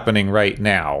what's happening right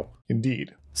now.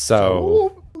 Indeed.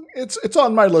 So it's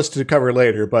on my list to cover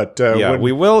later, but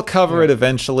we will cover it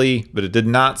eventually, but it did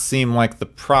not seem like the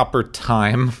proper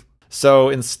time. So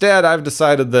instead, I've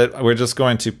decided that we're just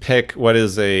going to pick what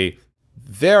is a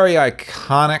very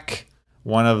iconic,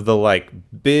 one of the like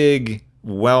big,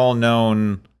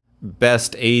 well-known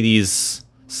best 80s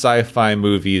sci-fi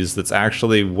movies that's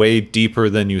actually way deeper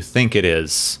than you think it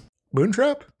is.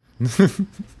 Moontrap?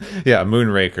 Yeah,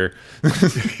 Moonraker.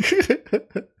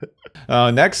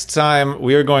 Next time,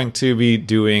 we are going to be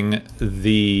doing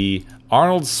the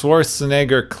Arnold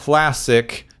Schwarzenegger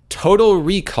classic Total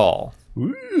Recall.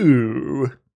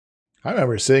 Ooh. I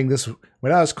remember seeing this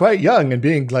when I was quite young and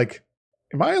being like,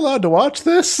 am I allowed to watch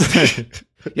this?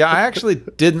 Yeah, I actually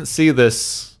didn't see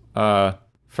this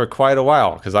for quite a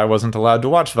while because I wasn't allowed to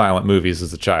watch violent movies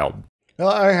as a child. Well,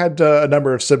 I had a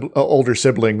number of older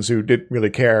siblings who didn't really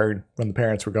care when the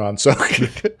parents were gone. So,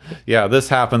 yeah, this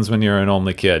happens when you're an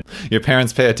only kid. Your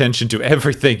parents pay attention to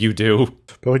everything you do.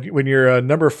 But when you're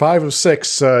number 5 of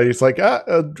 6, it's like,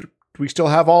 we still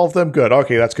have all of them? Good.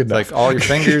 Okay, that's good enough. Like all your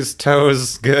fingers,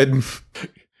 toes, good.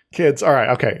 Kids, all right,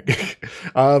 okay.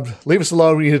 Leave us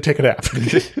alone. We need to take a nap.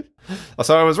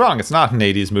 So I was wrong. It's not an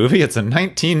 80s movie. It's a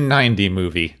 1990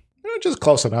 movie. Just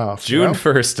close enough. June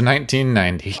 1st,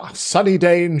 1990. A sunny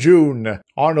day in June.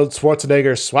 Arnold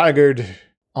Schwarzenegger swaggered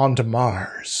onto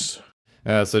Mars.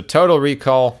 So Total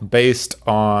Recall, based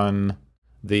on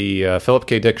the Philip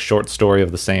K. Dick short story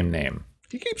of the same name.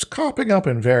 He keeps popping up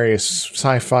in various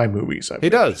sci-fi movies. He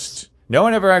does. No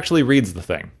one ever actually reads the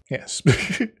thing. Yes.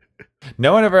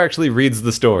 No one ever actually reads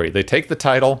the story. They take the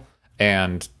title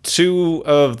and 2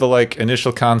 of the like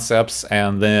initial concepts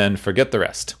and then forget the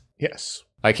rest. Yes.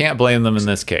 I can't blame them in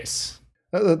this case.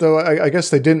 Though I guess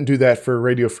they didn't do that for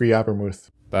Radio Free Abermuth.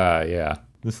 Yeah.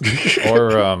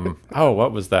 Or,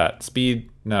 what was that? Speed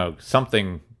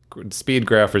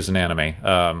Graphers in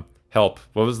anime. Help.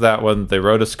 What was that one? They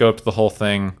rotoscoped the whole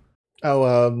thing.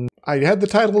 I had the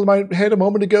title in my head a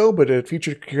moment ago, but it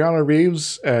featured Keanu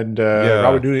Reeves and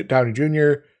Robert Downey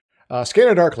Jr.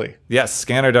 Scanner Darkly. Yes,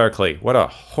 Scanner Darkly. What a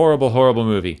horrible, horrible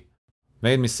movie.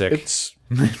 Made me sick.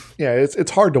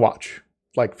 It's hard to watch,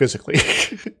 like physically.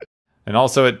 And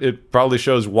also, it probably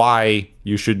shows why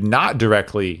you should not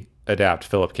directly adapt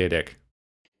Philip K. Dick.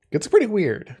 It's pretty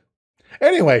weird.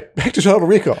 Anyway, back to Total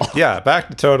Recall. Yeah, back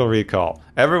to Total Recall.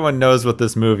 Everyone knows what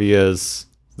this movie is.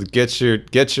 Get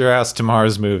your ass to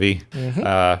Mars movie.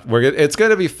 Mm-hmm. It's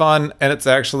going to be fun, and it's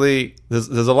actually there's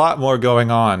a lot more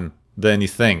going on than you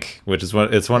think, which is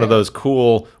one of those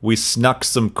cool. We snuck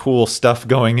some cool stuff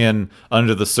going in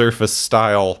under the surface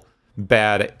style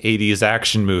bad 80s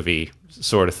action movie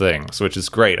sort of things, which is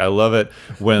great. I love it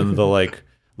when the like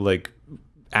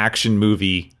action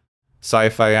movie,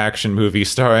 sci-fi action movie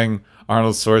starring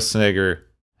Arnold Schwarzenegger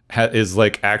is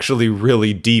like actually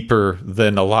really deeper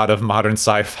than a lot of modern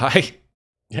sci-fi.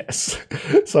 Yes.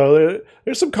 So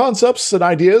there's some concepts and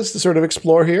ideas to sort of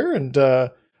explore here, and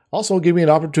also give me an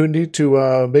opportunity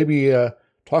to maybe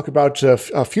talk about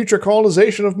a future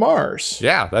colonization of Mars.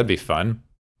 Yeah, that'd be fun.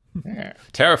 Yeah.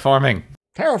 Terraforming.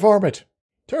 Terraform it.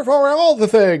 Terraform all the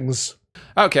things.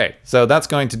 Okay, so that's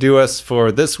going to do us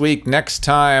for this week. Next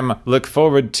time, look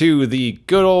forward to the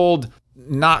good old,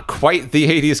 not quite the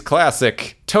 80s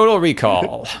classic, Total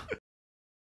Recall.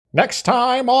 Next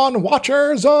time on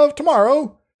Watchers of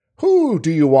Tomorrow, who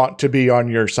do you want to be on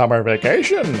your summer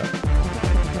vacation?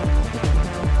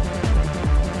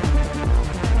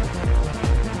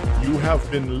 You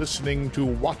have been listening to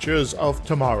Watchers of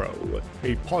Tomorrow,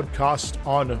 a podcast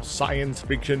on science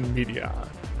fiction media.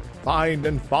 Find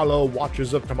and follow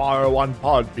Watchers of Tomorrow on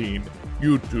Podbean,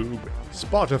 YouTube,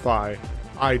 Spotify,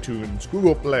 iTunes,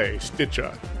 Google Play,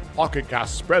 Stitcher, Pocket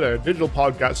Cast, Spreader, Digital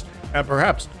Podcast, and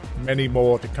perhaps many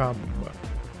more to come.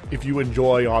 If you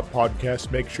enjoy our podcast,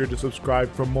 make sure to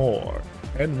subscribe for more.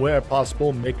 And where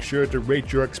possible, make sure to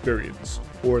rate your experience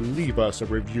or leave us a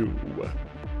review.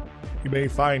 You may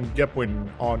find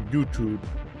Gepwin on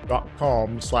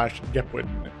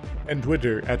youtube.com/Gepwin and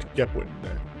Twitter @Gepwin.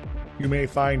 You may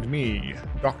find me,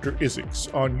 Dr.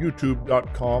 Isix, on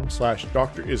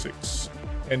youtube.com/Dr. Isix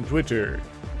and Twitter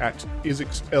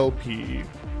 @IsixLP.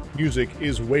 Music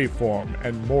is Waveform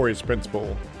and Mori's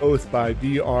Principle, both by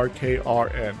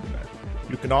DRKRN.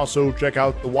 You can also check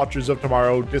out the Watchers of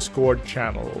Tomorrow Discord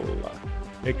channel.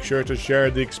 Make sure to share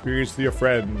the experience with your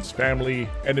friends, family,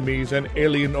 enemies, and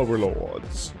alien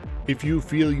overlords. If you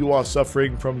feel you are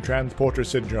suffering from transporter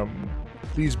syndrome,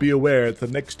 please be aware that the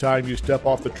next time you step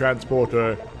off the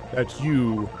transporter, that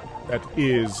you, that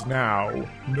is now,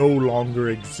 no longer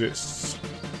exists.